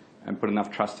rope and put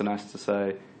enough trust in us to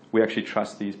say, we actually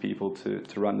trust these people to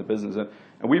run the business.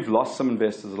 And we've lost some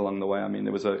investors along the way. I mean,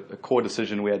 there was a core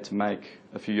decision we had to make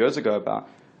a few years ago about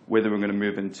whether we were going to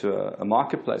move into a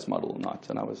marketplace model or not.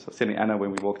 And I was telling Anna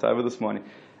when we walked over this morning.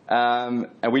 And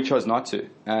we chose not to.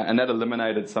 And that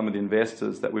eliminated some of the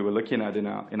investors that we were looking at in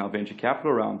our venture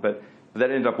capital round. But that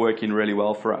ended up working really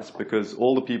well for us, because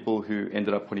all the people who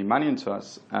ended up putting money into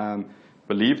us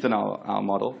believed in our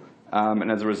model.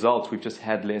 And as a result, we've just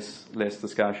had less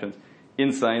discussions.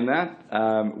 In saying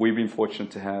that, we've been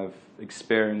fortunate to have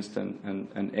experienced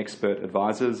and expert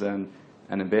advisors and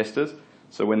investors.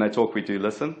 So when they talk, we do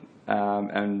listen.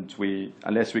 and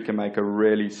unless we can make a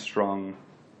really strong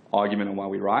argument on why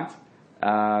we write,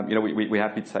 we're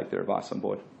happy to take their advice on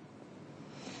board.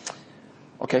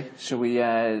 Okay, shall we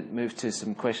move to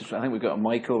some questions? I think we've got a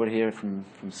mic over here from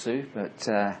Sue, but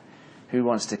who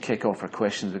wants to kick off our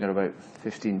questions? We've got about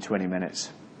 15, 20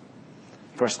 minutes.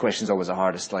 First question's always the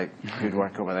hardest, like, good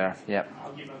work over there. Yep.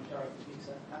 I'll give them a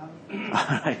go,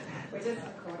 All right. We're just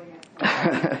recording it.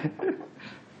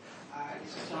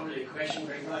 It's not really a question,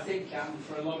 Greg, but I think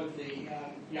for a lot of the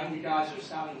younger guys who are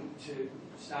starting to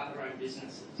start their own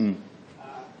businesses,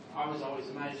 I was always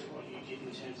amazed at what you did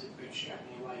in terms of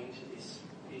bootstrapping your way into this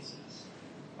business.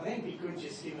 I think it'd be good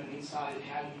just to give an insight of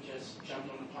how you just jumped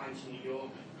on a plane to New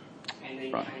York and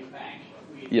then came back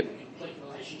with a complete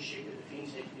relationship with the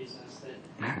fintech business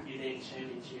that you then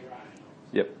turned into your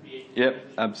own. Yep,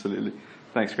 absolutely.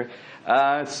 Thanks, Greg.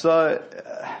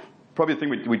 Probably the thing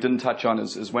we didn't touch on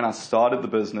is when I started the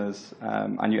business,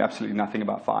 I knew absolutely nothing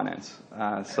about finance.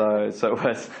 So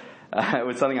it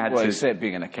was something I had to... Well, you said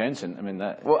being an accountant. I mean,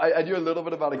 that... Well, I knew a little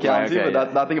bit about accounting,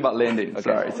 but nothing about lending. Okay.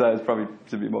 Sorry, so it's probably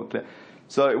to be more clear.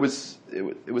 So it was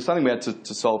something we had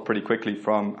to solve pretty quickly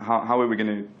from how we were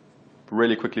going to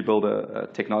really quickly build a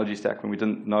technology stack when we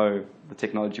didn't know the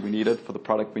technology we needed for the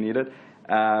product we needed.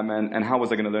 And how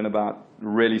was I going to learn about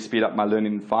really speed up my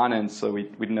learning in finance so we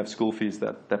didn't have school fees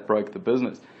that broke the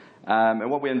business. And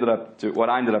what I ended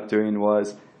up doing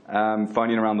was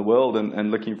phoning around the world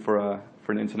and looking for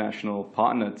an international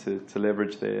partner to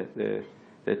leverage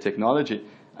their technology.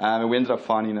 And we ended up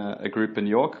finding a group in New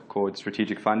York called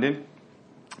Strategic Funding.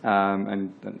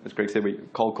 And as Greg said, we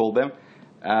cold called them.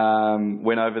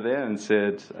 Went over there and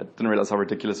said, I didn't realize how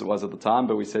ridiculous it was at the time,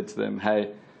 but we said to them,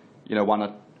 hey, why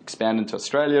not expand into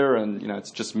Australia? And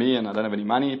it's just me and I don't have any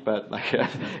money, but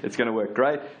it's going to work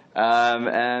great.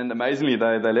 And amazingly,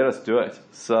 they let us do it.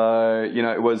 So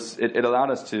it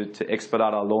allowed us to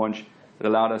expedite our launch. It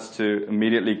allowed us to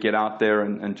immediately get out there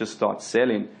and just start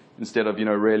selling instead of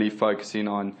really focusing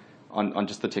on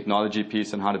just the technology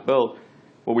piece and how to build.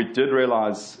 What we did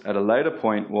realize at a later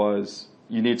point was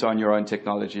you need to own your own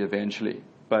technology eventually.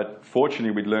 But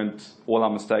fortunately, we'd learned all our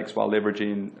mistakes while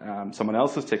leveraging someone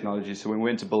else's technology. So when we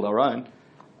went to build our own,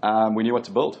 we knew what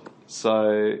to build. So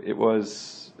it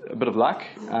was a bit of luck.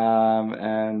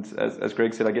 And as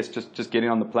Greg said, I guess just getting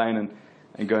on the plane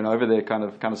and going over there kind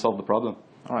of solved the problem.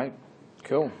 All right,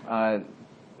 cool.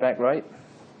 Back right.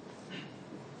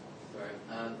 Sorry.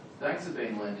 Banks have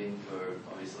been lending for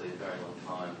obviously a very long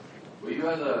time. Were you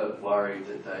ever worried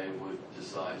that they would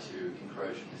decide to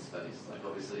encroach in this space? Like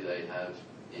obviously they have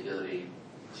the ability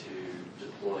to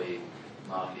deploy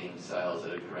marketing, sales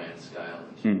at a grand scale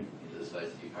into the space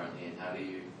that you're currently in. How do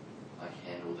you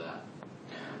handle that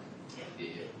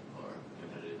fear or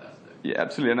competitive aspect? Yeah,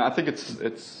 absolutely. And I think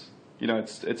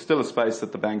it's still a space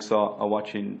that the banks are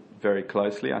watching very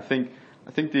closely. I think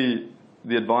the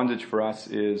advantage for us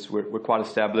is we're quite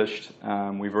established.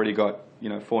 We've already got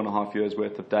 4.5 years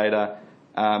worth of data,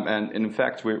 and in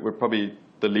fact we're probably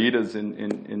the leaders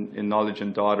in knowledge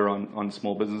and data on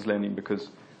small business lending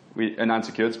and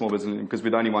unsecured small business lending because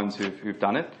we're the only ones who've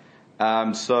done it.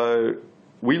 So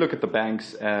we look at the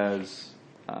banks as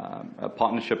a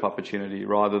partnership opportunity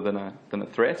rather than a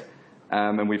threat,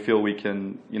 and we feel we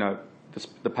can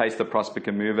the pace that Prospa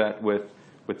can move at with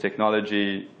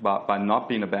technology by not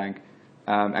being a bank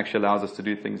actually allows us to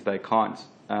do things they can't.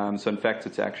 So in fact,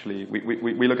 it's actually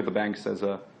we look at the banks as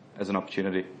an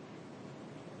opportunity.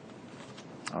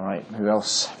 All right, who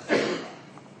else?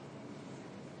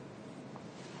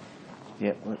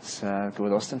 Yeah, let's go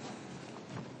with Austin.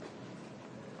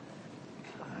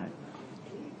 All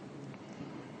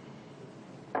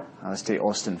right. Let's take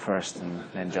Austin first and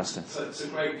then Justin. So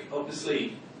Greg,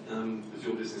 obviously, with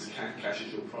your business, cash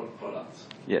is your product.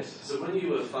 Yes. So when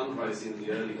you were fundraising in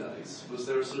the early days, was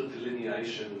there a sort of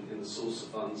delineation in the source of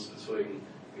funds between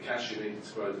the cash you needed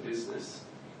to grow the business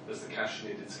as the cash you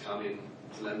needed to come in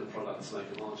to lend the product to make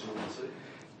a margin on the two?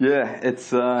 Yeah,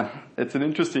 it's an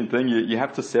interesting thing. You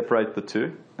have to separate the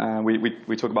two.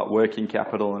 We talk about working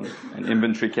capital and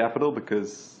inventory capital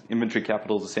because inventory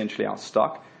capital is essentially our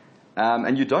stock.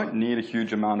 And you don't need a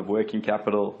huge amount of working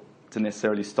capital to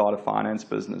necessarily start a finance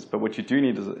business. But what you do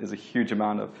need is a huge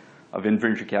amount of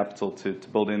inventory capital to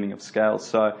build anything of scale.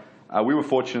 So we were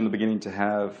fortunate in the beginning to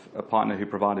have a partner who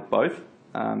provided both.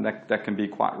 That can be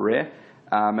quite rare.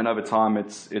 And over time,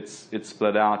 it's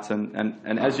split out.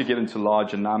 And as you get into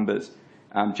larger numbers,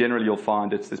 generally you'll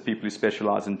find there's people who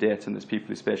specialize in debt and there's people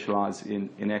who specialize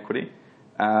in equity.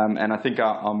 And I think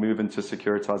our move into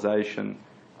securitization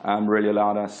really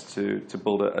allowed us to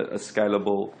build a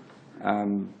scalable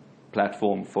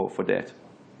platform for debt.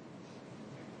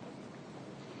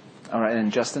 All right,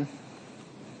 and Justin?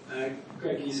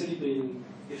 Greg, you said you've been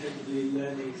effectively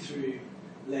learning through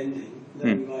lending,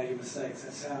 learning by your mistakes.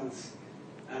 That sounds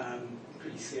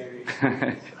pretty scary.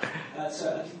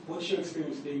 So what's your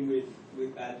experience been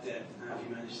with bad debt, and how have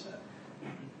you managed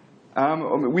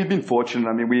that? We've been fortunate.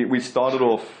 I mean, we started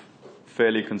off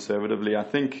fairly conservatively. I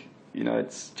think,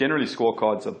 it's generally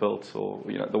scorecards are built, or,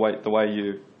 the way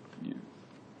you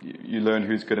learn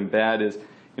who's good and bad is,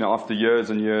 after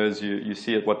years and years, you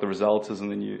see what the result is,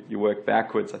 and then you work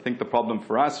backwards. I think the problem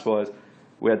for us was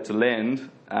we had to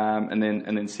lend and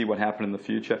then see what happened in the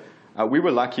future. We were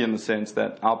lucky in the sense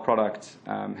that our product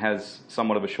has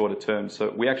somewhat of a shorter term,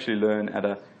 so we actually learn at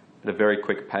a very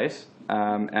quick pace.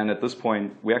 And at this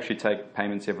point, we actually take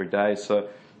payments every day. So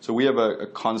we have a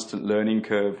constant learning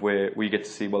curve where we get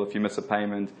to see, well, if you miss a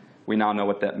payment, we now know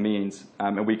what that means,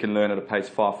 and we can learn at a pace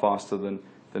far faster than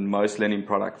most lending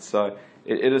products. So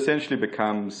it essentially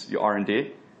becomes your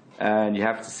R&D, and you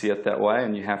have to see it that way,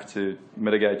 and you have to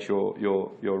mitigate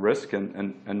your risk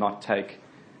and not take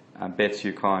bets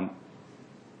you can't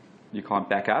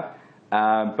back up.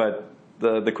 But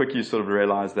the quicker you sort of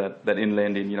realize that in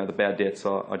lending, the bad debts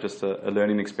are just a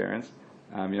learning experience,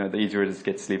 the easier it is to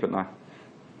get sleep at night.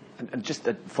 And just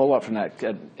a follow-up from that,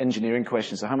 engineering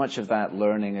question. So how much of that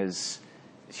learning is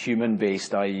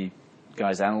human-based, i.e.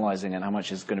 guys analyzing, and how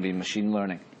much is going to be machine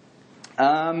learning?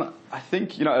 I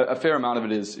think, a fair amount of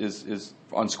it is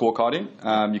on scorecarding.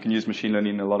 You can use machine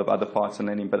learning in a lot of other parts of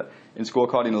lending, but in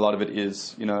scorecarding, a lot of it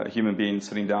is, a human being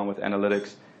sitting down with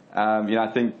analytics. I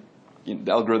think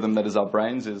the algorithm that is our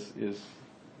brains is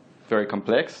very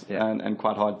complex and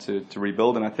quite hard to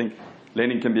rebuild. And I think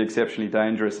lending can be exceptionally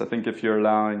dangerous. I think if you're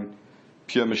allowing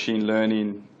pure machine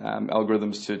learning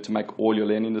algorithms to make all your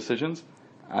lending decisions,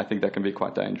 I think that can be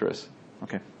quite dangerous.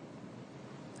 Okay.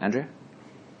 Andrea?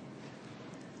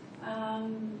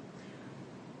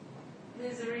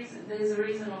 There's a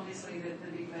reason, obviously, that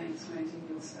the big banks went in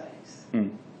your space.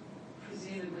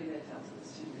 Presumably they felt it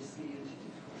was too risky and too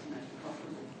difficult to make it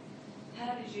profitable.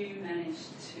 How did you manage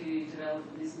to develop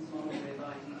a business model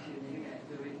whereby you could mitigate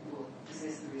the risk, or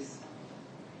assess the risk,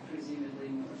 presumably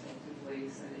more effectively,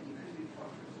 so that you could be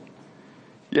profitable?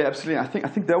 Yeah, absolutely. I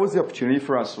think that was the opportunity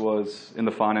for us, was in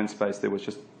the finance space. There was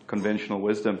just conventional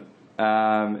wisdom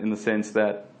in the sense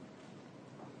that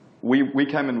we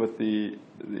came in with the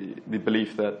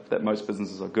belief that most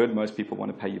businesses are good, most people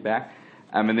want to pay you back.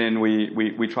 And then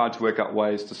we tried to work out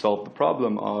ways to solve the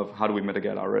problem of how do we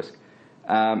mitigate our risk.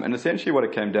 And essentially what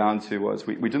it came down to was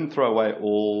we didn't throw away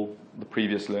all the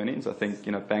previous learnings. I think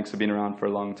banks have been around for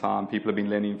a long time. People have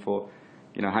been lending for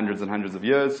hundreds and hundreds of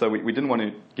years. So we didn't want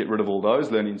to get rid of all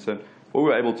those learnings. So what we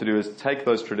were able to do is take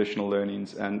those traditional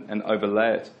learnings and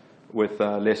overlay it with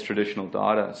less traditional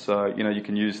data. So you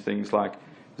can use things like,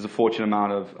 there's a fortunate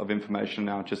amount of information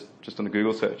now just on a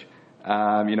Google search.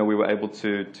 We were able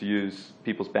to use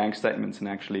people's bank statements and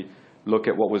actually look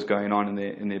at what was going on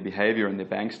in their behavior in their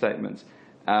bank statements.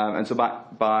 And so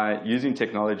by using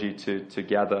technology to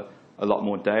gather a lot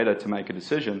more data to make a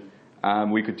decision,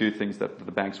 we could do things that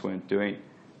the banks weren't doing.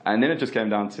 And then it just came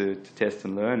down to test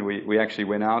and learn. We actually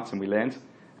went out and we lent,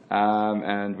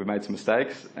 and we made some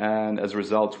mistakes. And as a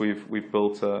result, we've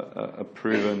built a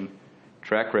proven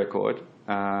track record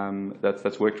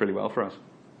that's worked really well for us.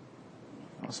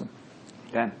 Awesome.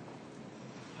 Dan?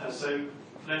 So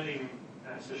lending,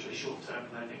 especially short-term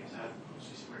lending, has had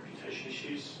obviously some reputation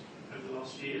issues over the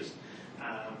last few years,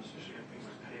 especially in things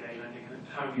like payday lending. And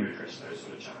how have you addressed those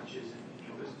sort of challenges in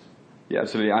your business? Yeah,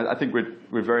 absolutely. I think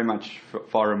we're very much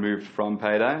far removed from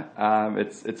payday.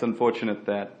 It's unfortunate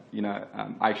that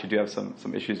I actually do have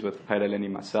some issues with payday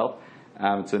lending myself.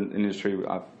 It's an industry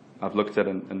I've looked at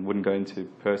and wouldn't go into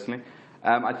personally.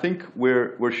 I think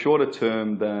we're shorter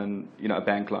term than a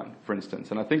bank loan, for instance.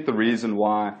 And I think the reason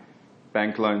why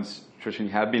bank loans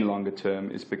traditionally have been longer term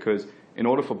is because in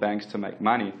order for banks to make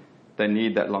money, they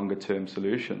need that longer term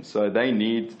solution. So they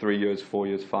need 3 years, 4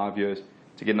 years, 5 years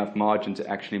to get enough margin to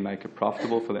actually make it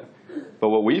profitable for them. But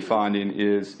what we find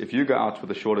is if you go out with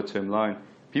a shorter term loan,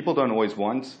 people don't always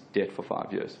want debt for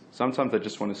 5 years. Sometimes they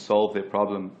just want to solve their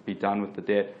problem, be done with the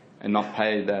debt, and not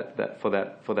pay for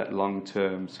that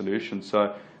long-term solution.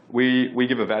 So we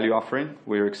give a value offering.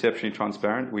 We're exceptionally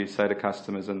transparent. We say to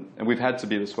customers, and we've had to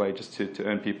be this way just to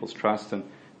earn people's trust, and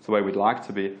it's the way we'd like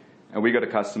to be. And we go to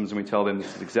customers and we tell them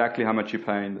this is exactly how much you're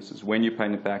paying, this is when you're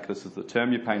paying it back, this is the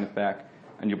term you're paying it back,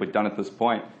 and you'll be done at this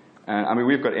point. And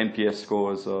we've got NPS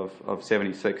scores of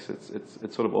 76.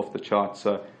 It's sort of off the chart.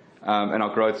 So and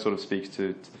our growth sort of speaks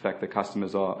to the fact that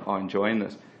customers are enjoying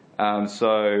this.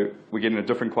 So we're getting a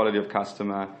different quality of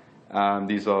customer.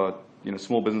 These are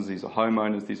small businesses, these are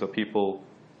homeowners, these are people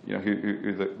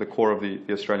who the core of the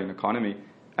Australian economy,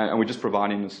 and we're just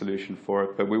providing a solution for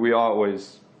it. But we are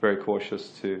always very cautious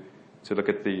to look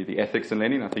at the ethics in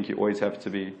lending. I think you always have to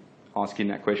be asking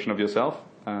that question of yourself.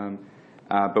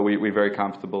 But we're very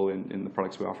comfortable in the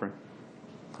products we're offering.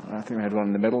 I think we had one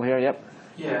in the middle here. Yep.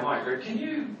 Yeah, hi Greg. Can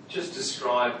you just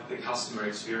describe the customer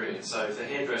experience? So if the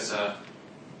hairdresser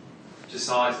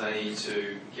decides they need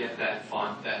to get that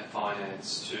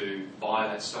finance to buy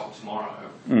that stock tomorrow,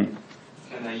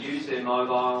 can they use their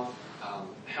mobile?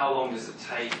 How long does it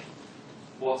take?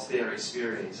 What's their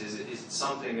experience? Is it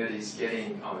something that is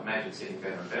getting, I would imagine it's getting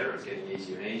better and better, it's getting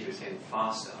easier and easier, it's getting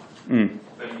faster.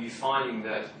 But are you finding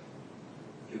that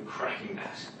you're cracking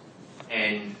that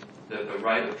and the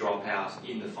rate of dropout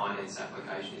in the finance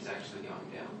application is actually going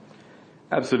down?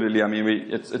 Absolutely. I mean,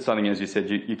 it's something, as you said,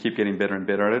 you keep getting better and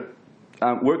better at it.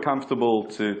 We're comfortable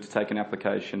to take an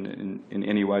application in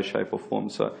any way, shape or form.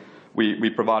 So we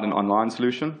provide an online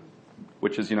solution,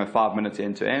 which is 5 minutes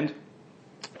end to end.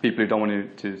 People who don't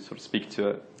want to sort of speak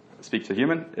to a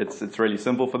human, it's really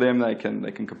simple for them. They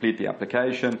can complete the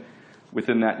application.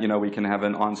 Within that, we can have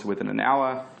an answer within an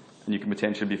hour, and you can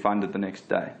potentially be funded the next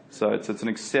day. So it's an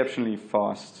exceptionally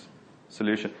fast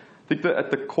solution. I think that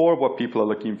at the core of what people are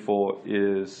looking for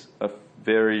is a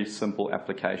very simple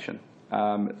application.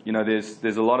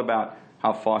 There's a lot about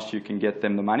how fast you can get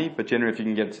them the money, but generally if you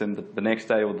can get it to them the next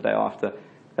day or the day after,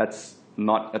 that's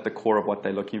not at the core of what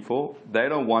they're looking for. They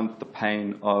don't want the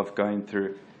pain of going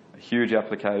through a huge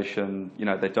application.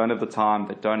 They don't have the time,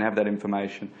 they don't have that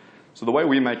information. So the way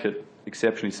we make it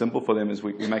exceptionally simple for them is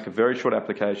we make a very short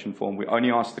application form. We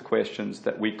only ask the questions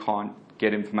that we can't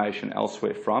get information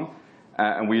elsewhere from,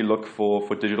 and we look for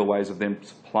digital ways of them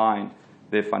supplying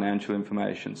their financial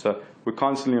information. So we're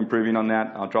constantly improving on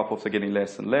that. Our drop-offs are getting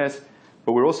less and less,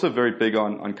 but we're also very big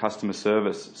on customer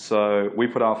service. So we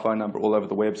put our phone number all over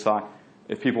the website.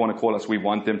 If people want to call us, we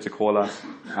want them to call us.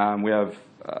 We have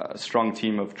a strong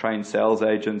team of trained sales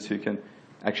agents who can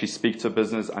actually speak to a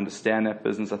business, understand that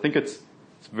business. I think it's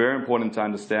very important to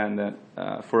understand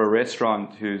that for a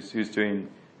restaurant who's doing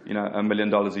 $1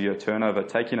 million a year turnover,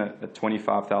 taking a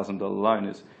 $25,000 loan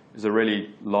is a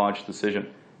really large decision.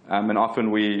 And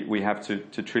often we have to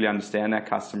truly understand that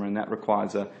customer, and that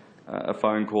requires a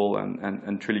phone call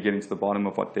and truly getting to the bottom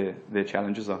of what their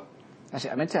challenges are.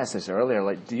 Actually, I meant to ask this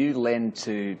earlier. Do you lend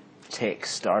to tech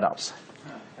startups?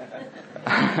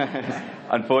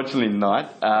 Unfortunately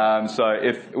not. So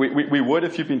if we would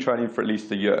if you've been trading for at least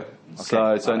a year.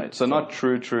 Okay. So not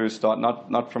true start,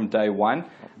 not from day one.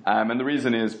 And the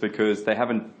reason is because they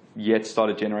haven't yet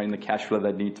started generating the cash flow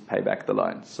they need to pay back the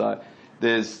loan. So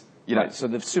there's Right, so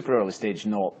the super early stage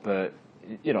not, but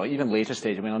even later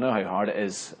stage. I mean, I know how hard it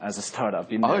is as a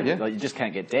startup. You just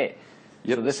can't get debt.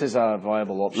 Yep. So this is a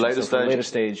viable option. Later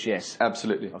stage, yes.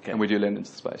 Absolutely. Okay. And we do lend into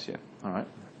the space, yeah. All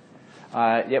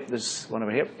right. Yep, there's one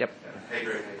over here. Yep. Hey,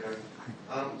 Greg.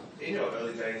 In your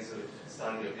early days of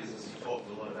starting your business, you talked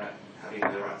a lot about having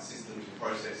the right systems and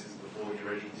processes before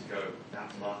you're ready to go out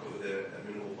to market with a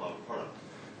minimal viable product.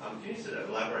 Can you sort of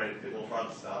elaborate a bit more for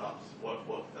other startups? What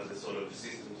are the sort of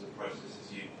systems and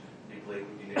processes you believe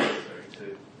would be necessary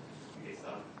to get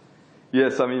started?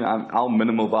 Yes, I mean, our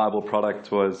minimal viable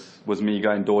product was me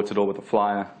going door to door with a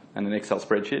flyer and an Excel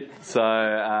spreadsheet. So,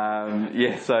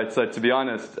 so to be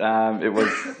honest, it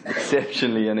was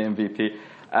exceptionally an MVP.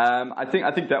 I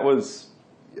think that was,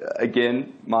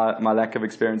 again, my lack of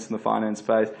experience in the finance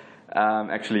space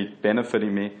actually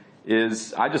benefiting me.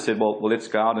 Is I just said, well, let's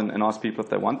go out and ask people if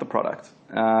they want the product.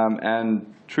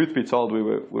 And truth be told, we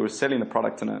were selling the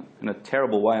product in a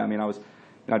terrible way. I mean,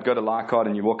 I'd go to Leichhardt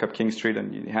and you walk up King Street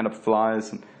and you hand up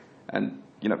flyers and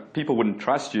people wouldn't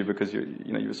trust you because you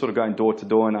were sort of going door to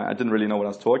door, and I didn't really know what I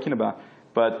was talking about.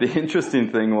 But the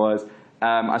interesting thing was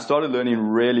I started learning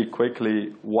really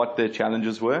quickly what their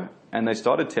challenges were, and they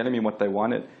started telling me what they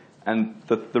wanted. And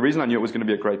the reason I knew it was going to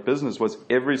be a great business was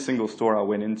every single store I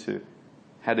went into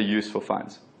had a use for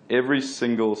funds. Every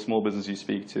single small business you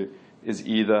speak to is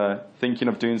either thinking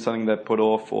of doing something they've put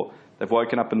off, or they've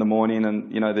woken up in the morning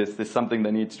and there's something they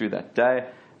need to do that day,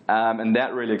 and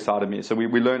that really excited me. So we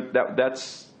learned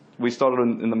we started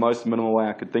in the most minimal way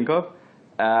I could think of,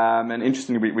 and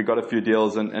interestingly we got a few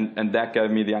deals, and that gave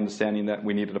me the understanding that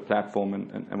we needed a platform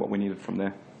and what we needed from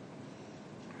there.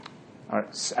 All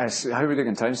right, how are we doing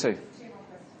in time, Sue?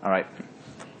 All right.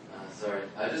 Sorry,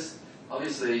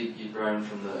 obviously you've grown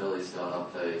from the early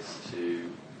startup phase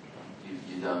to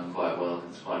you've done quite well.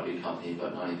 It's quite a big company, you've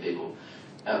got 90 people.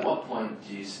 At what point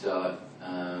do you start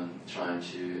trying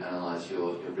to analyse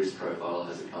your risk profile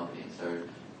as a company? So,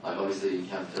 obviously you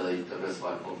have a fairly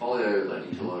diversified portfolio,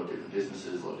 lending to a lot of different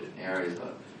businesses, a lot of different areas,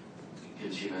 but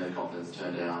consumer confidence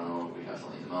turn down or we have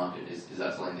something in the market? Is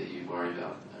that something that you worry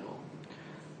about at all?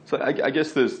 So I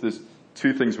guess there's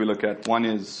two things we look at. One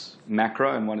is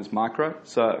macro and one is micro.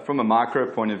 So from a micro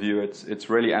point of view, it's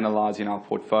really analysing our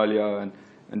portfolio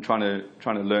and trying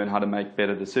to learn how to make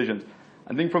better decisions.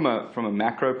 I think from a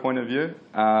macro point of view,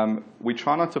 we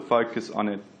try not to focus on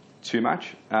it too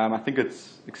much. I think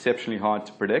it's exceptionally hard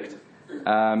to predict,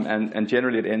 and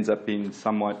generally it ends up being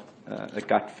somewhat a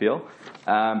gut feel.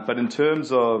 But in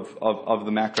terms of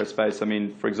the macro space, I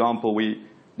mean, for example, we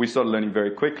started learning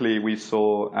very quickly. We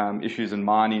saw issues in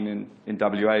mining in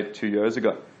WA 2 years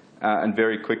ago, and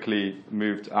very quickly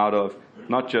moved out of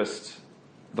not just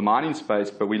the mining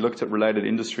space, but we looked at related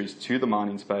industries to the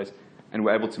mining space, and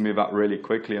were able to move out really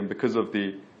quickly. And because of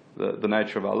the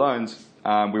nature of our loans,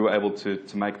 we were able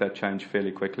to make that change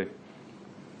fairly quickly.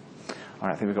 All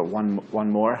right, I think we've got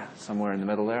one more somewhere in the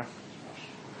middle there.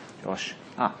 Josh.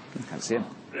 Can't see him.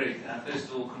 Greg, first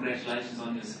of all, congratulations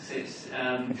on your success.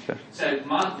 So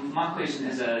my question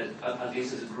is, I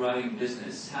guess, as a growing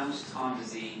business, how much time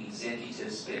does the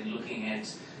executive spend looking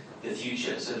at the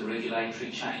future, so the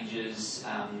regulatory changes,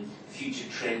 future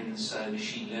trends, so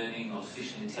machine learning,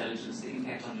 artificial intelligence, the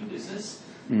impact on your business?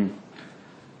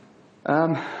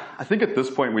 I think at this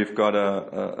point we've got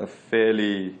a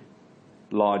fairly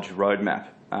large roadmap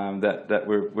that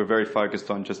we're very focused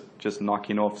on just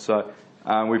knocking off. So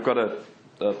we've got a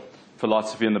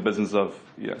philosophy in the business of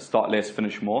start less,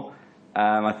 finish more.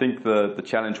 I think the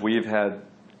challenge we've had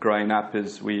growing up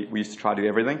is we used to try to do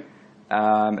everything.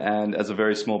 And as a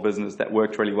very small business, that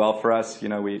worked really well for us.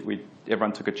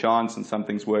 Everyone took a chance, and some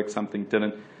things worked, some things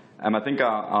didn't. I think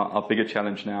our bigger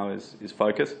challenge now is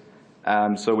focus.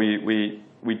 So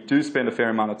we do spend a fair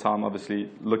amount of time, obviously,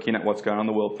 looking at what's going on in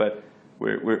the world, but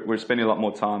we're spending a lot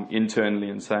more time internally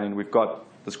and saying, we've got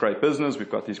this great business, we've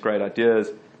got these great ideas,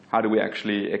 how do we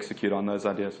actually execute on those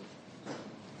ideas?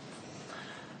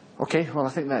 Okay, well, I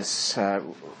think that's the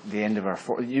end of our...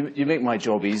 You make my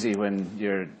job easy when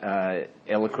you're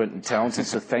eloquent and talented,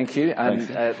 so thank you. And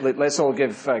let's all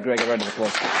give Greg a round of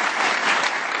applause.